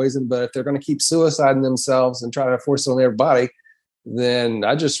taking the poison, but if they're going to keep suiciding themselves and try to force it on everybody, then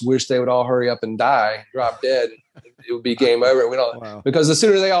I just wish they would all hurry up and die, drop dead. It would be game over. We don't because the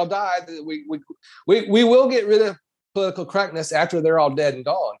sooner they all die, we will get rid of political correctness after they're all dead and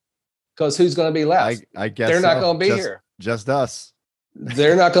gone. Because who's going to be left? I guess they're not going to be here. Just us.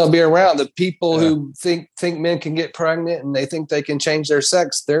 They're not going to be around. The people who think men can get pregnant and they think they can change their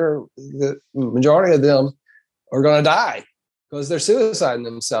sex, the majority of them are going to die because they're suiciding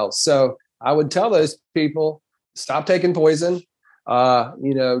themselves. So I would tell those people, stop taking poison. Do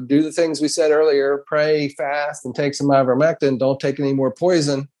the things we said earlier, pray, fast, and take some ivermectin. Don't take any more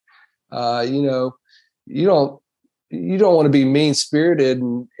poison. You don't want to be mean-spirited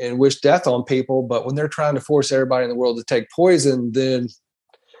and wish death on people, but when they're trying to force everybody in the world to take poison, then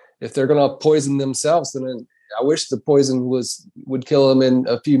if they're going to poison themselves, then I wish the poison would kill them in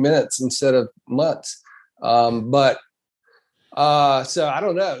a few minutes instead of months. So I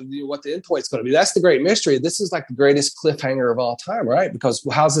don't know what the endpoint's going to be. That's the great mystery. This is like the greatest cliffhanger of all time, right? Because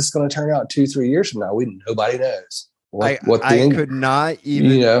how's this going to turn out 2-3 years from now? Nobody knows. I could not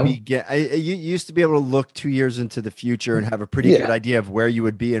even begin. You used to be able to look 2 years into the future and have a pretty good idea of where you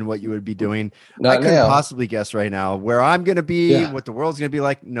would be and what you would be doing. I couldn't possibly guess right now where I'm going to be, what the world's going to be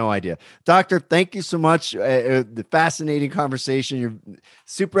like. No idea. Doctor, thank you so much. The fascinating conversation. You're a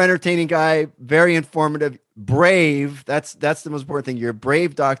super entertaining guy, very informative, brave. That's the most important thing. You're a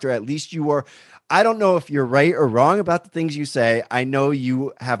brave doctor. At least you are. I don't know if you're right or wrong about the things you say. I know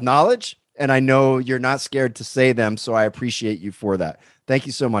you have knowledge. And I know you're not scared to say them, so I appreciate you for that. Thank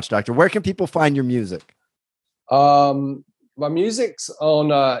you so much, Doctor. Where can people find your music? My music's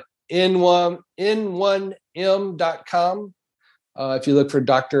on n1m.com. If you look for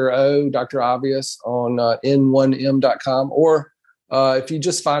Dr. O, Dr. Obvious on n1m.com, or if you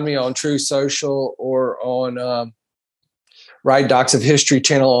just find me on True Social or on Right Docs of History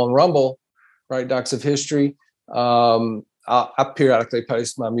channel on Rumble, Right Docs of History. I periodically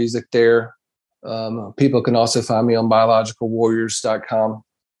post my music there. People can also find me on biologicalwarriors.com.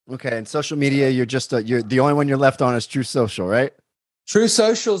 Okay. And social media, you're just, you're the only one you're left on is True Social, right? True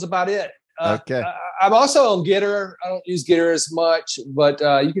Social is about it. Okay. I'm also on Gitter. I don't use Gitter as much, but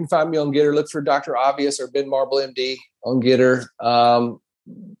you can find me on Gitter. Look for Dr. Obvious or Ben Marble MD on Gitter. I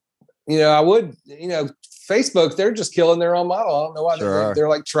would, Facebook, they're just killing their own model. I don't know why they're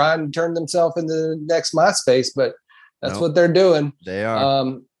like trying to turn themselves into the next MySpace, but that's what they're doing. They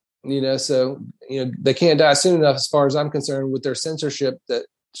are. They can't die soon enough as far as I'm concerned with their censorship. That's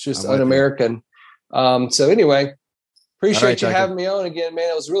just un-American. So anyway, appreciate you having me on again, man.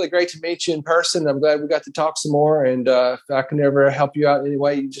 It was really great to meet you in person. I'm glad we got to talk some more. And if I can ever help you out in any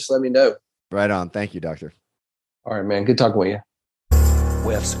way, you just let me know. Right on. Thank you, Doctor. All right, man. Good talking with you.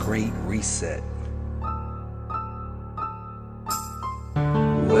 Wef's Great Reset.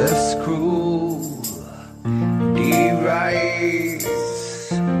 Wef's cruel. Rise,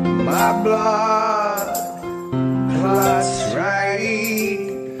 my blood clots right.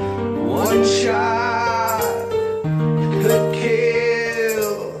 One shot could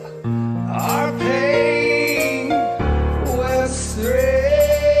kill our pain. Was thrill.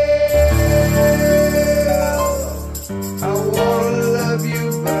 I wanna love you,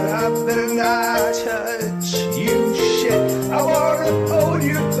 but I better not touch you. Shit, I wanna hold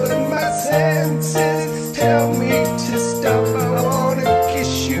you, but my senses tell me to stop. I wanna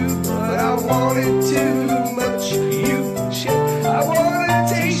kiss you, but I want it too much. You shit. I wanna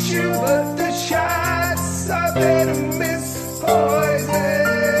taste you, but the shots are better miss poison.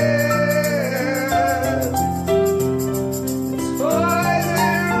 It's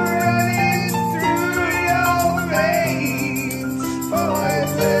poison running through your veins.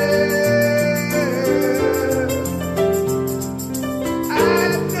 Poison. I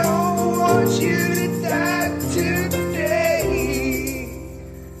don't want you to die today.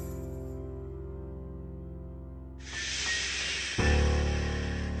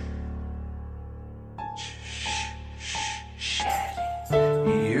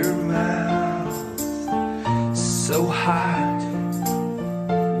 Your mouth so hot.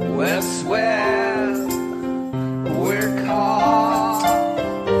 Well, swear we're caught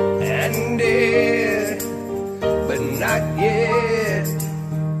and dead, but not yet.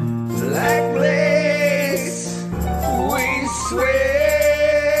 Like blade.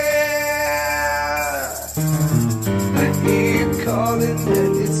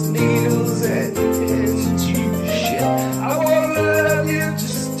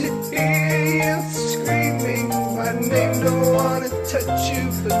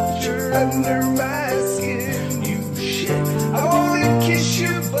 soldier under my skin. You shit. I wanna kiss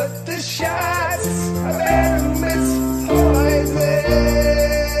you, but the shots I better miss poison.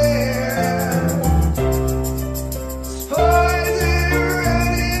 It's poison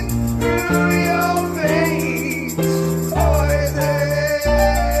running through your veins. Poison.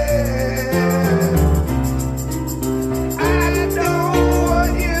 I don't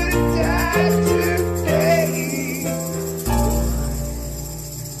want you to die today.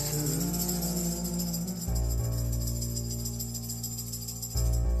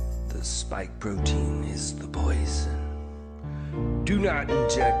 The spike protein is the poison. Do not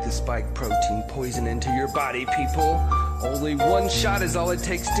inject the spike protein poison into your body, people. Only one shot is all it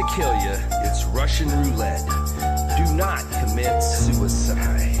takes to kill you. It's Russian roulette. Do not commit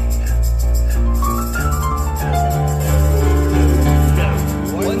suicide.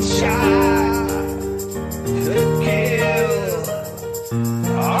 One shot could kill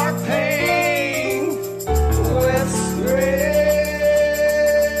our pain with thrill.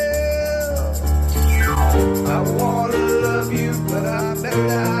 I wanna love you, but I better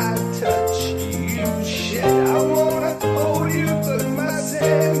not touch you. Shit, I wanna hold you, but my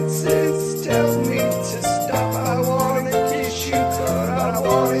senses tell me to stop. I wanna kiss you, but I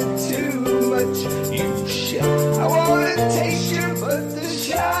want it too much. You shit, I wanna taste you, but the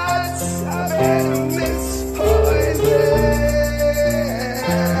shots I better miss poison.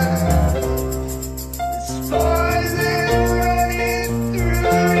 It's poison running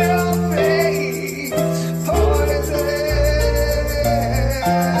through your veins. Poison.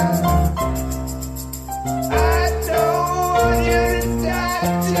 I don't want you to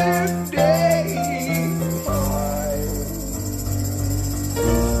die today.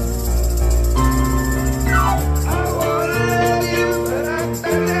 I wanna love you, but I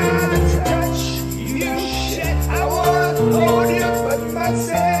better not touch you. Shit, I wanna hold you, but my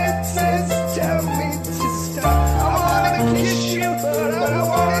senses tell me to stop. I wanna kiss you, but I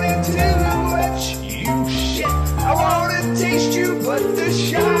want it too much. You shit, I wanna taste you, but the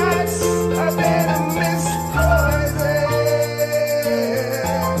shots I better miss poison.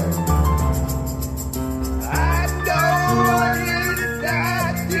 I don't want you to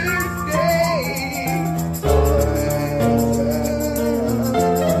die today.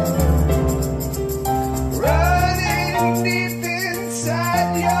 Running deep inside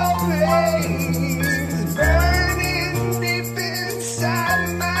your veins, burning deep inside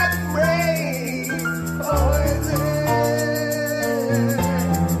my brain. Poison.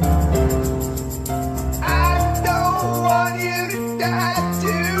 I don't want you to die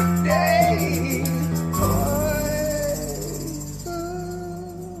today. Poison.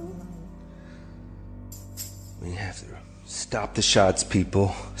 We have to stop the shots,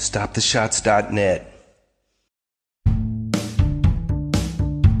 people. StopTheShots.net.